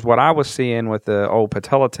 because what I was seeing with the old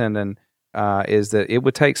patella tendon is that it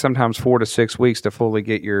would take sometimes 4 to 6 weeks to fully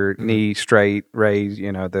get your knee straight raised,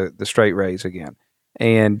 the straight raise again.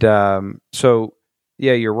 And so,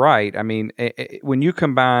 yeah, you're right. I mean, when you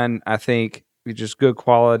combine, I think, just good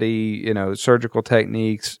quality, surgical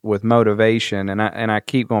techniques with motivation, and I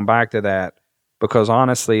keep going back to that, because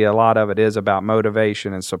honestly, a lot of it is about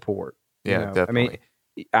motivation and support. Yeah, definitely.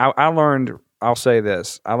 I mean, I learned, I'll say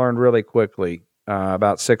this, I learned really quickly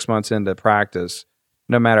about 6 months into practice,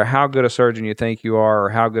 no matter how good a surgeon you think you are or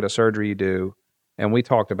how good a surgery you do, and we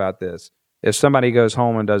talked about this, if somebody goes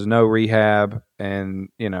home and does no rehab and,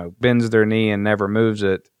 bends their knee and never moves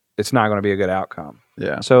it, it's not going to be a good outcome.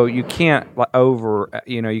 Yeah. So you can't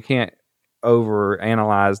you can't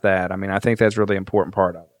overanalyze that. I mean, I think that's a really important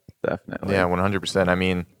part of it. Definitely. Yeah, 100%. I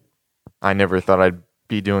mean, I never thought I'd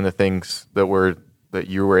be doing the things that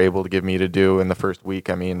you were able to give me to do in the first week.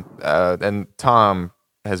 I mean, and Tom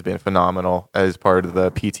has been phenomenal as part of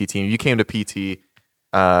the PT team. You came to PT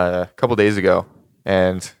a couple days ago,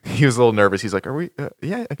 and he was a little nervous. He's like, "Are we?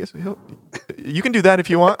 Yeah, I guess you can do that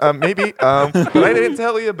if you want, maybe." But I didn't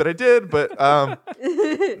tell you, but I did. But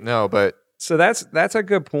no, but so that's a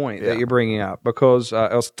good point that you're bringing up, because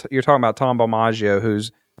you're talking about Tom Balmaggio,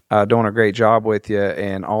 who's doing a great job with you,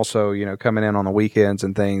 and also coming in on the weekends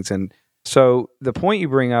and things. And so the point you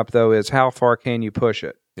bring up, though, is how far can you push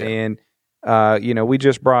it? Yeah. And we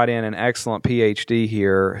just brought in an excellent PhD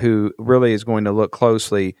here who really is going to look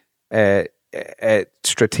closely at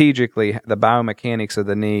strategically the biomechanics of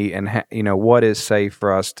the knee and what is safe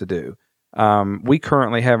for us to do. We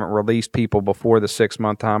currently haven't released people before the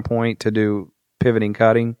 6-month time point to do pivoting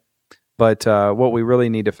cutting, but what we really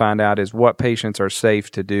need to find out is what patients are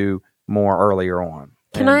safe to do more earlier on.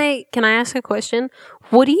 Can I ask a question?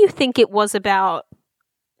 What do you think it was about?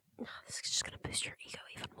 This is just going to boost your ego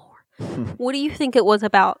even more. What do you think it was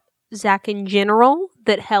about Zach in general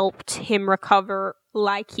that helped him recover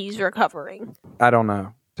like he's recovering? I don't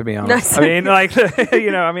know, to be honest. I mean, I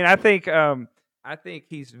think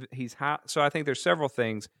he's high. So I think there's several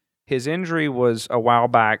things. His injury was a while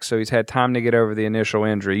back, so he's had time to get over the initial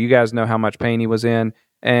injury. You guys know how much pain he was in,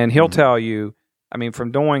 and he'll tell you. I mean,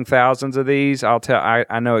 from doing thousands of these,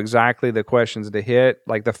 I know exactly the questions to hit.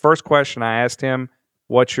 Like, the first question I asked him,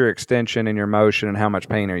 what's your extension and your motion and how much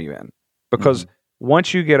pain are you in? Because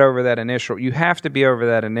once you get over that you have to be over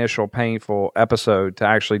that initial painful episode to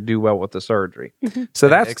actually do well with the surgery. So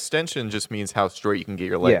and that's extension just means how straight you can get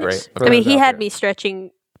your leg, Yes. right? I mean, he had me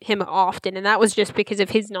stretching him often, and that was just because of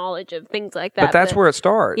his knowledge of things like that. But that's where it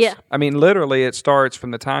starts. Yeah. I mean, literally, it starts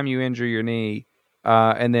from the time you injure your knee,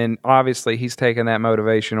 and then obviously he's taken that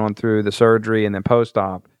motivation on through the surgery and then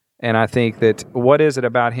post-op. And I think that what is it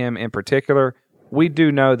about him in particular? We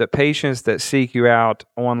do know that patients that seek you out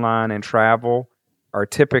online and travel are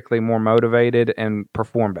typically more motivated and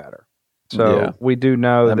perform better. So we do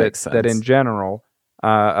know that in general,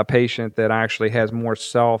 a patient that actually has more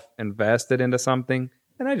self-invested into something,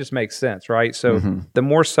 and that just makes sense, right? So the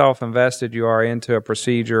more self-invested you are into a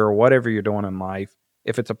procedure or whatever you're doing in life,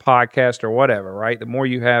 if it's a podcast or whatever, right? The more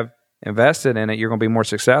you have invested in it, you're going to be more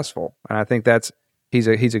successful. And I think he's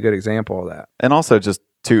a good example of that. And also just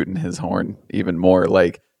tooting his horn even more,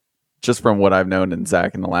 like, just from what I've known in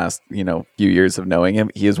Zach in the last, few years of knowing him,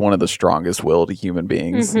 he is one of the strongest willed human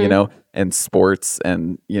beings, and sports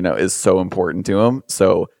and, is so important to him.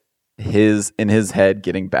 So in his head,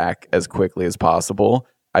 getting back as quickly as possible,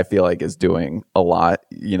 I feel like is doing a lot,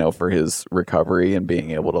 for his recovery and being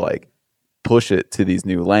able to like push it to these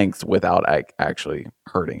new lengths without actually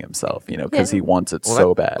hurting himself, because he wants it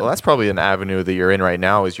so bad. Well, that's probably an avenue that you're in right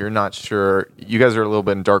now, is you're not sure. You guys are a little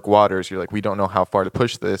bit in dark waters. You're like, we don't know how far to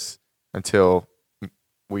push this until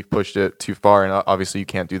we've pushed it too far. And obviously you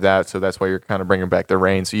can't do that. So that's why you're kind of bringing back the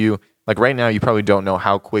reins. So Like right now, you probably don't know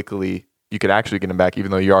how quickly you could actually get them back,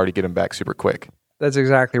 even though you already get them back super quick. That's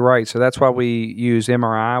exactly right. So that's why we use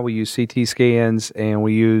MRI, we use CT scans, and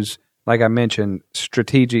we use, like I mentioned,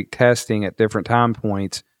 strategic testing at different time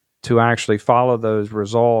points to actually follow those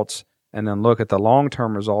results and then look at the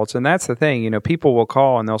long-term results. And that's the thing, people will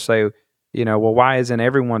call and they'll say, well, why isn't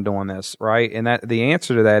everyone doing this, right? And that the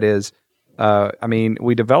answer to that is,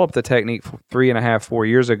 we developed the technique 3.5, 4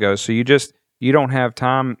 years ago. So you don't have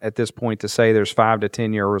time at this point to say there's 5 to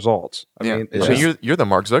 10 year results. So you're the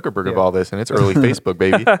Mark Zuckerberg of all this, and it's early Facebook,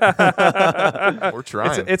 baby. We're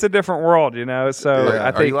trying. It's a different world, So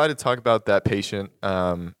I think, are you allowed to talk about that patient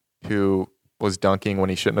who was dunking when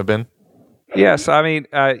he shouldn't have been? Yes, I think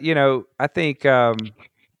one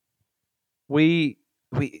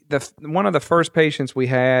of the first patients we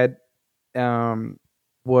had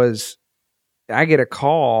was, I get a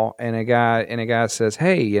call and a guy says,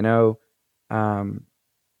 "Hey,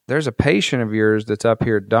 there's a patient of yours that's up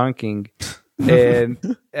here dunking," and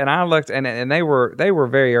I looked and they were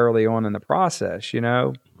very early on in the process,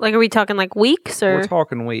 Like, are we talking like weeks or? We're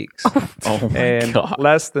talking weeks, Oh my and God.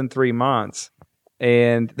 less than 3 months,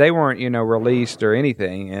 and they weren't released or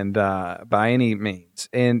anything, and by any means,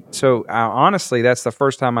 and so honestly, that's the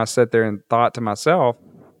first time I sat there and thought to myself,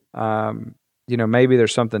 maybe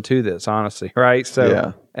there's something to this, honestly, right? So,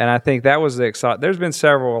 Yeah. And I think that was the exciting. There's been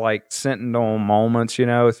several like sentinel moments,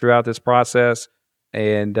 throughout this process,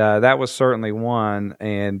 and that was certainly one,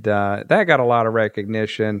 and that got a lot of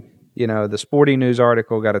recognition. The Sporting News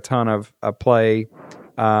article got a ton of play,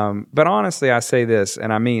 but honestly, I say this,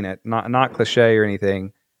 and I mean it, not cliche or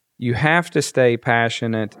anything. You have to stay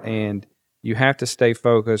passionate, and you have to stay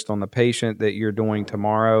focused on the patient that you're doing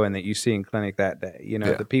tomorrow and that you see in clinic that day.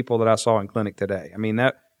 The people that I saw in clinic today. I mean,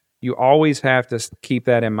 that you always have to keep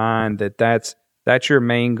that in mind, that's your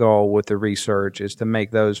main goal with the research, is to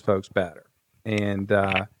make those folks better. And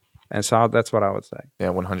so that's what I would say. Yeah,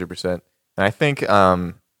 100%. And I think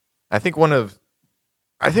one of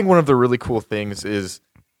the really cool things is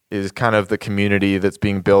kind of the community that's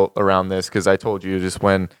being built around this, because I told you just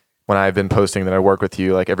when I've been posting that I work with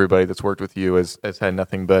you, like everybody that's worked with you has had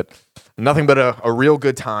nothing but a real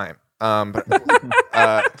good time.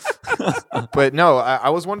 But no, I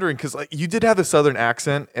was wondering, because like you did have the Southern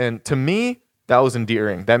accent, and to me that was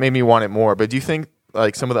endearing. That made me want it more. But do you think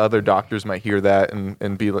like some of the other doctors might hear that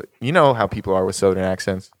and be like, how people are with Southern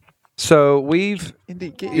accents? So we've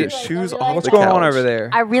Indy, get your shoes off what's the going couch. on over there?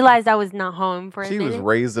 I realized I was not home for a She minute. was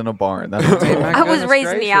raised in a barn. That's what's going on. I was Goodness raised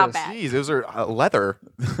in the gracious. outback. Jeez, those are leather.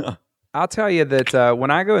 I'll tell you that when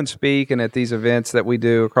I go and speak and at these events that we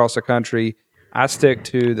do across the country, I stick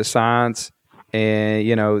to the science and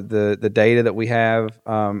the data that we have.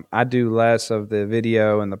 I do less of the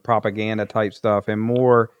video and the propaganda type stuff and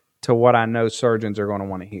more to what I know surgeons are going to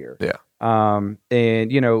want to hear. Yeah. And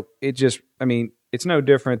it just, it's no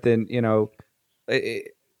different than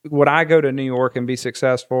would I go to New York and be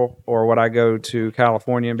successful, or would I go to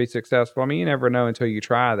California and be successful? You never know until you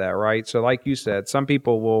try that, right? So like you said, some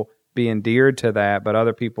people will be endeared to that, but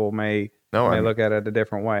other people may look at it a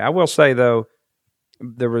different way. I will say though,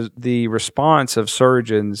 the response of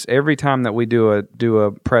surgeons every time that we do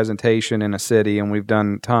a presentation in a city, and we've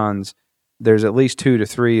done tons, there's at least 2 to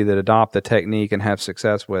 3 that adopt the technique and have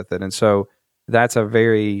success with it, and so that's a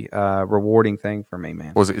very rewarding thing for me,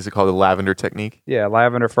 man. Is it called the lavender technique? Yeah,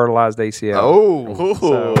 lavender fertilized ACL. Oh,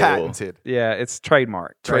 So- patented. Yeah, it's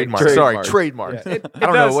trademark. Trademark. Trademark. Sorry, trademark. Yeah. I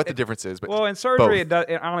don't know does- what the difference is, but Well, in surgery, both.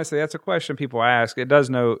 honestly, that's a question people ask. It does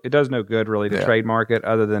no good really to Yeah. trademark it,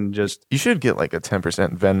 other than just You should get like a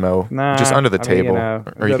 10% Venmo nah, just under the I mean, table, or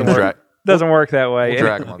you doesn't can work. drag. Doesn't work that way. We'll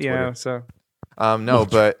drag 'em on You know, Twitter. so No,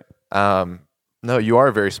 but no, you are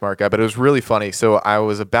a very smart guy. But it was really funny. So I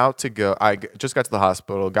was about to go. Just got to the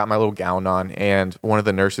hospital, got my little gown on, and one of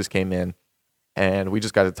the nurses came in, and we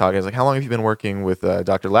just got to talking. I was like, "How long have you been working with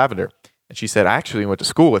Dr. Lavender?" And she said, "I actually went to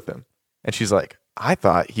school with him." And she's like, "I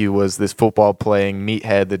thought he was this football playing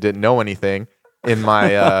meathead that didn't know anything in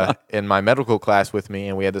my in my medical class with me,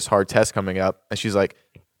 and we had this hard test coming up." And she's like,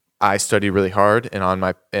 I studied really hard, and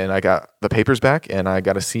I got the papers back, and I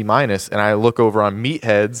got a C-, and I look over on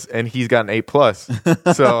Meatheads, and he's got an A+.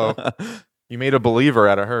 So you made a believer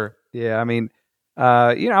out of her. yeah,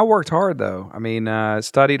 I worked hard though.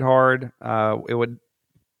 Studied hard.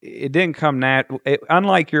 It didn't come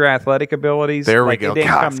unlike your athletic abilities. There we like, go. It didn't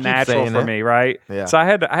God, come keep natural saying for it. me, right? Yeah. So I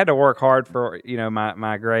had to work hard for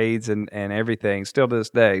my grades and everything. Still to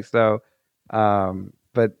this day. So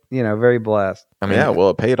but very blessed. I mean, yeah, well,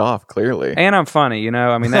 it paid off clearly. And I'm funny,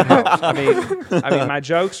 I mean that helps. I mean my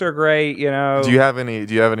jokes are great, Do you have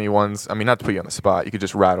any ones? I mean, not to put you on the spot, you could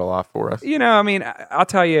just rattle off for us. I mean, I'll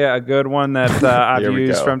tell you a good one that I've Here we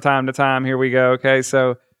used go. from time to time. Here we go. Okay,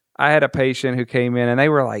 so I had a patient who came in, and they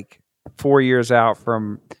were like 4 years out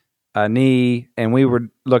from a knee, and we were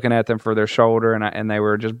looking at them for their shoulder, and they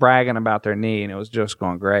were just bragging about their knee, and it was just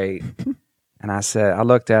going great. And I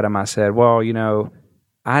looked at him, I said, well,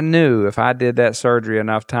 I knew if I did that surgery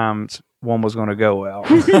enough times, one was going to go well.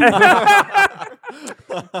 Can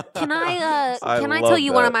I love tell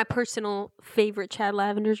you one that. of my personal favorite Chad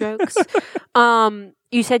Lavender jokes?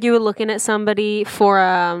 You said you were looking at somebody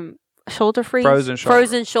for shoulder freeze,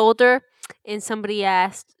 Frozen shoulder. and somebody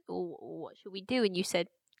asked, "What should we do?" And you said,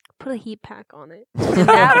 "Put a heat pack on it." And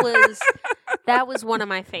that was one of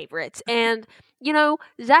my favorites. And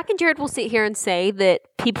Zach and Jared will sit here and say that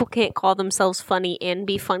people can't call themselves funny and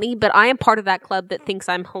be funny, but I am part of that club that thinks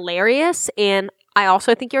I'm hilarious, and I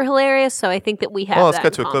also think you're hilarious. So I think that we have. Well, let's that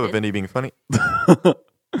get to in a clip of common. Vinny being funny.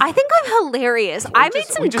 I think I'm hilarious. I made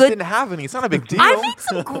some we just good. didn't have any. It's not a big deal. I made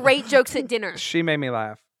some great jokes at dinner. She made me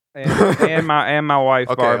laugh. And my wife,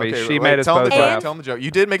 Barbie. She made us both laugh. Tell them the joke. You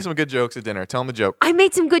did make some good jokes at dinner. Tell them the joke. I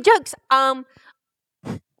made some good jokes. What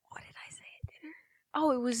did I say at dinner?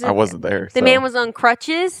 Oh, it was. I wasn't there. The so. man was on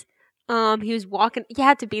crutches. He was walking. You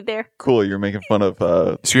had to be there. Cool. You're making fun of.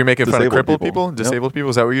 So you're making fun of disabled crippled people? people? Disabled people?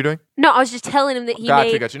 Is that what you're doing? No, I was just telling him that he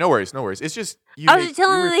Gotcha, made. gotcha. No worries, no worries. It's just you. I was just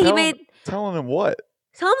telling him that he made. Telling him what?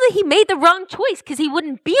 Tell him that he made the wrong choice because he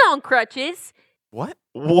wouldn't be on crutches. What?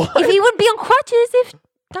 What? If he wouldn't be on crutches if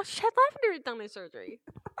Dr. Chad Lavender had done his surgery.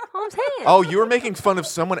 That's all I'm saying. Oh, you were making fun of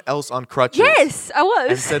someone else on crutches. Yes, I was.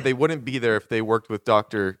 And said they wouldn't be there if they worked with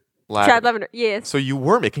Dr. Lavender. Chad Lavender, yes. So you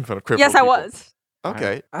were making fun of crippled Yes, I people. was.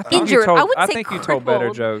 Okay. I think Injured. You I told, wouldn't I say think you told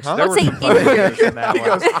better crippled. jokes. Huh? There I would were say some funnier injured. jokes than that He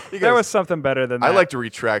one. goes- There was something better than that. I like to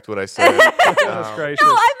retract what I said. Goodness gracious.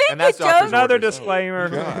 No, I And make that's the Dr. jokes. Another orders. disclaimer.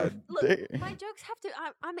 God. Look, dang. my jokes have to.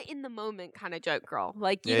 I'm an in the moment kind of joke girl.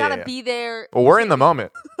 Like you Yeah, gotta yeah. be there. Well, we're in the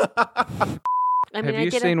moment. I mean, Have I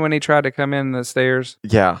you get seen when he tried to come in the stairs?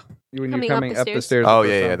 Yeah. When Coming you're up coming the up the stairs? stairs? Oh the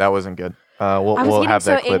first yeah, time? that wasn't good. We'll I was we'll getting have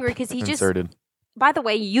so that clip angry 'cause he just- inserted. By the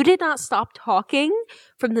way, you did not stop talking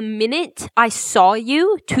from the minute I saw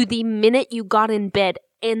you to the minute you got in bed,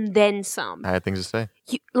 and then some. I had things to say.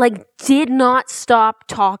 You did not stop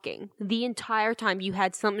talking the entire time. You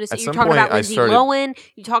had something to say. At You're some talking point, about I Lindsay started- Lohan.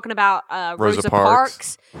 You're talking about Rosa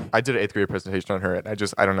Parks. I did an 8th grade presentation on her, and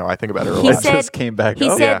I don't know. I think about her a He lot. That said- just came back He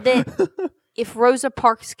up. said that if Rosa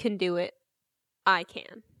Parks can do it, I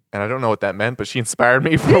can. And I don't know what that meant, but she inspired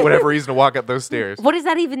me for whatever reason to walk up those stairs. What is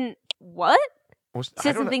that even? What? I Said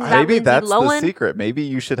don't some know. things I- about Maybe Lindsay that's Lohan. the secret. Maybe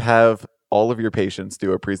you should have all of your patients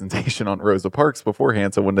do a presentation on Rosa Parks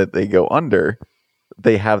beforehand, so when they go under,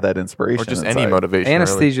 they have that inspiration. or just inside. any motivation. really.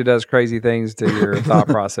 Anesthesia does crazy things to your thought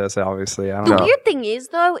process. Obviously, I don't The know. weird thing is,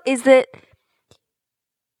 though, is that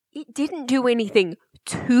it didn't do anything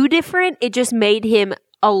too different. It just made him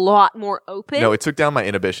a lot more open. No, it took down my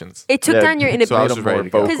inhibitions. It took Yeah, down your So I inhibition. was Made just them ready more to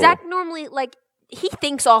go. Because vocal. Zach normally, he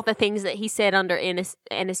thinks all the things that he said under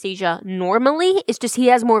anesthesia normally. It's just he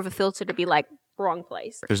has more of a filter to be like, wrong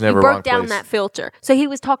place. There's never he a broke wrong down place. that filter. So he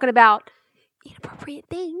was talking about inappropriate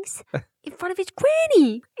things in front of his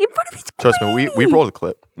granny. In front of his Trust granny. me, we rolled a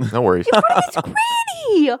clip. No worries. In front of his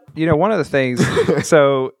granny. One of the things,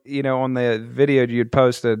 so, on the video you had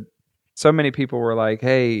posted, so many people were like,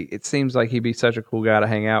 hey, it seems like he'd be such a cool guy to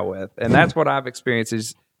hang out with. And that's what I've experienced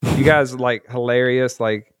is you guys are hilarious,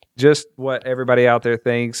 just what everybody out there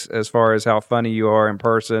thinks as far as how funny you are in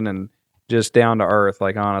person and just down to earth,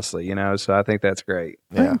 honestly, so I think that's great.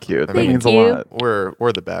 Yeah. Thank you. That I mean, means a Thank you. lot.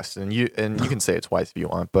 We're the best, and you can say it twice if you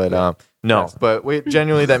want, but no, but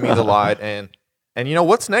genuinely that means a lot. And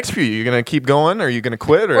what's next for you? You're gonna keep going, or are you gonna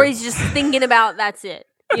quit, Or he's just thinking about that's it.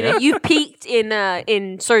 You've peaked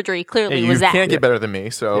in surgery. Clearly, Hey, you was that? can't get better than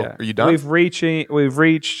me. So Yeah. are you done? We've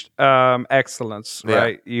reached excellence, Yeah.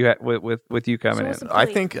 right? You with you coming in. what's the I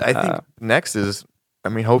think Uh, next is,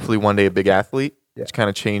 hopefully one day a big athlete. Yeah. To kind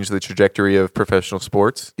of change the trajectory of professional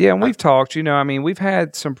sports. Yeah, and we've talked. We've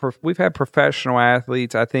had we've had professional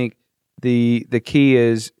athletes. I think the key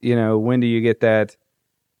is, when do you get that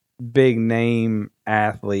big name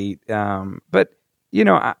athlete? But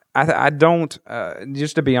I don't.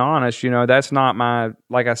 Just to be honest, that's not my.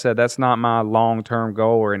 Like I said, that's not my long term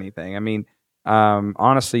goal or anything.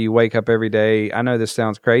 Honestly, you wake up every day. I know this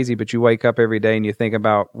sounds crazy, but you wake up every day and you think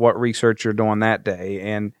about what research you're doing that day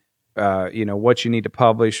and. What you need to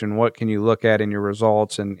publish and what can you look at in your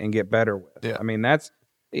results and get better with. Yeah.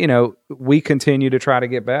 we continue to try to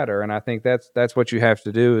get better. And I think that's what you have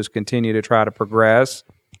to do is continue to try to progress.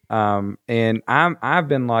 And I've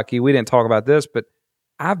been lucky. We didn't talk about this, but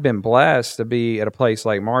I've been blessed to be at a place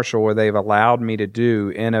like Marshall where they've allowed me to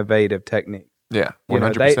do innovative techniques. Yeah,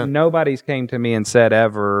 100%. Nobody's came to me and said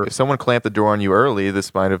ever. If someone clamped the door on you early,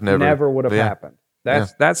 this might have never would have happened.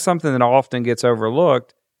 That's something that often gets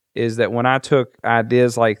overlooked. Is that when I took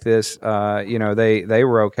ideas like this, they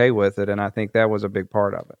were okay with it, and I think that was a big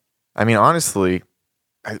part of it. I mean, honestly,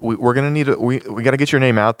 we're gonna need we got to get your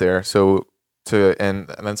name out there. And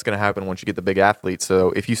that's going to happen once you get the big athletes.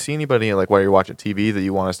 So if you see anybody like while you're watching TV that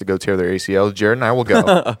you want us to go tear their ACLs, Jared and I will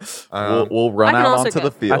go. We'll run out onto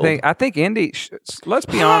the field. I think Indy. Let's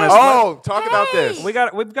be honest. Talk about this.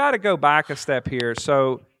 We've got to go back a step here.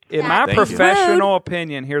 So. In my professional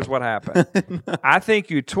opinion, here's what happened. I think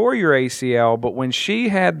you tore your ACL, but when she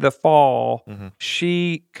had the fall,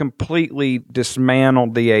 she completely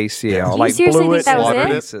dismantled the ACL. Do you seriously blew think that was to it?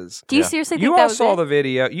 pieces. Do you seriously think you that all was saw it? the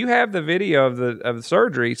video. You have the video of the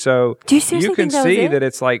surgery, so Do you seriously can think that was see it? that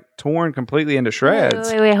it's like torn completely into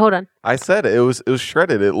shreds. Wait, hold on. I said it was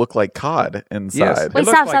shredded. It looked like cod inside. Yes. Wait, It looks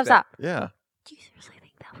stop. that. Yeah. Do you seriously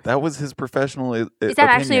think that was That was his professional Is that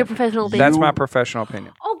actually a professional opinion? That's my professional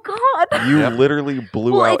opinion. Oh, God. You literally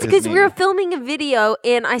blew Well, out it's his because knee. we were filming a video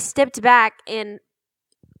and I stepped back and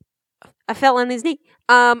I fell on his knee.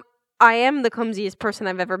 I am the clumsiest person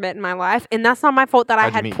I've ever met in my life, and that's not my fault that I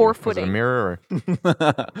How'd you had meet poor you? Was it footing. a mirror?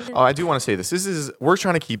 Oh, I do want to say this. We're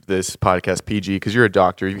trying to keep this podcast PG because you're a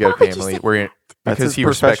doctor. You've got Why a would you family. say That's Because his he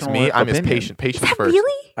respects professional me. I'm his opinion. patient. Patient Is that first.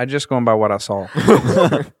 really? I'm just going by what I saw.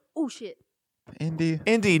 Oh, shit.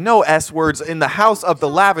 Indy, no S words in the house of the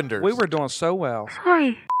Lavenders. We were doing so well.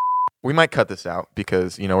 Sorry. We might cut this out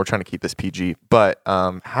because we're trying to keep this PG. But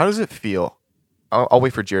how does it feel? I'll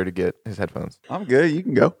wait for Jared to get his headphones. I'm good. You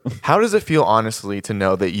can go. How does it feel, honestly, to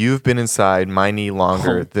know that you've been inside my knee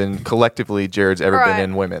longer than collectively Jared's ever been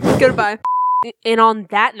in women? Goodbye. And on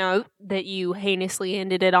that note that you heinously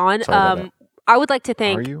ended it on, Sorry about that. I would like to Are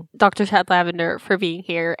thank you? Dr. Chad Lavender for being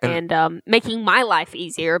here and making my life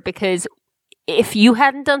easier, because if you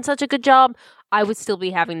hadn't done such a good job, I would still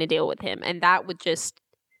be having to deal with him, and that would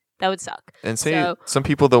suck. And say some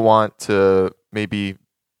people that want to maybe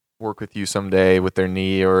work with you someday with their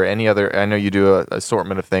knee or any other, I know you do a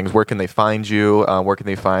assortment of things. Where can they find you? Where can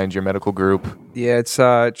they find your medical group? Yeah, it's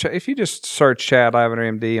if you just search Chad Lavender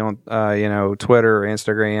MD on Twitter or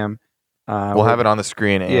Instagram. We'll have it on the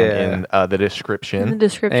screen and in the description. In the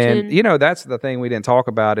description. And that's the thing we didn't talk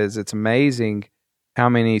about is it's amazing how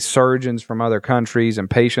many surgeons from other countries and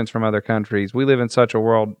patients from other countries. We live in such a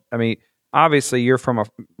world. I mean, obviously you're from a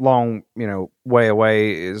long, way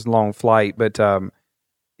away, is long flight, but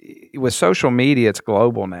with social media, it's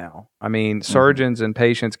global now. I mean, surgeons and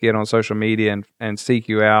patients get on social media and seek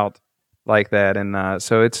you out like that. And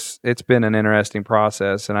so it's been an interesting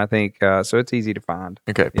process. And I think, so it's easy to find.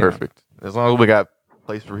 Okay, perfect. As long as we got a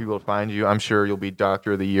place for people to find you, I'm sure you'll be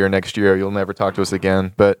Doctor of the Year next year. You'll never talk to us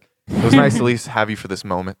again. But it was nice to at least have you for this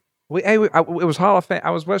moment. It was Hall of Fame.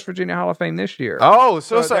 I was West Virginia Hall of Fame this year. Oh,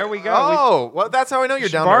 so there we go. Oh, well, that's how I know you're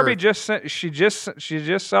down Barbie to earth. she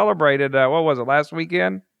just celebrated. What was it, last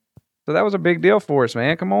weekend? So that was a big deal for us,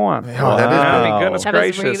 man. Come on. that is I mean, big. goodness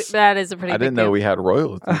gracious. That is a pretty I big didn't know deal. we had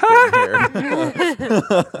royalty here.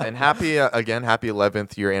 And happy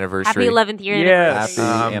 11th year anniversary. Happy 11th year Yes. anniversary.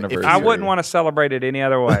 Happy anniversary. I wouldn't want to celebrate it any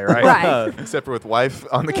other way, right? Right. Except for with wife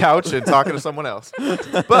on the couch and talking to someone else.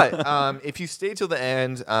 But if you stay till the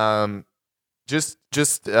end,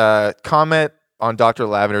 just comment on Dr.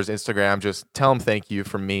 Lavender's Instagram. Just tell him thank you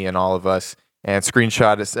from me and all of us, and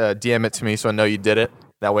screenshot it, DM it to me so I know you did it.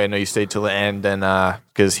 That way I know you stayed till the end, and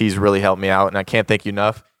because he's really helped me out, and I can't thank you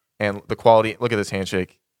enough. And the quality, look at this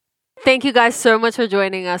handshake. Thank you guys so much for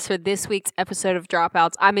joining us for this week's episode of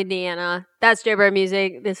Dropouts. I'm Indiana. That's Jaybird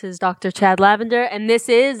Music. This is Dr. Chad Lavender, and this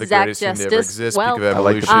is The Zach greatest thing to ever Justice. exist. Well, Speak of I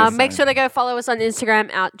like the evolution. make sure to go follow us on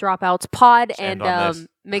Instagram at DropooutsPod, end and on this.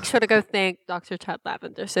 make sure to go thank Dr. Chad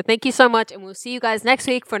Lavender. So thank you so much, and we'll see you guys next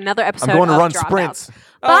week for another episode I'm going to of run Dropouts. sprints.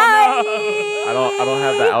 Bye. I don't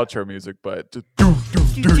have the outro music, but Do,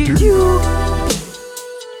 do, do.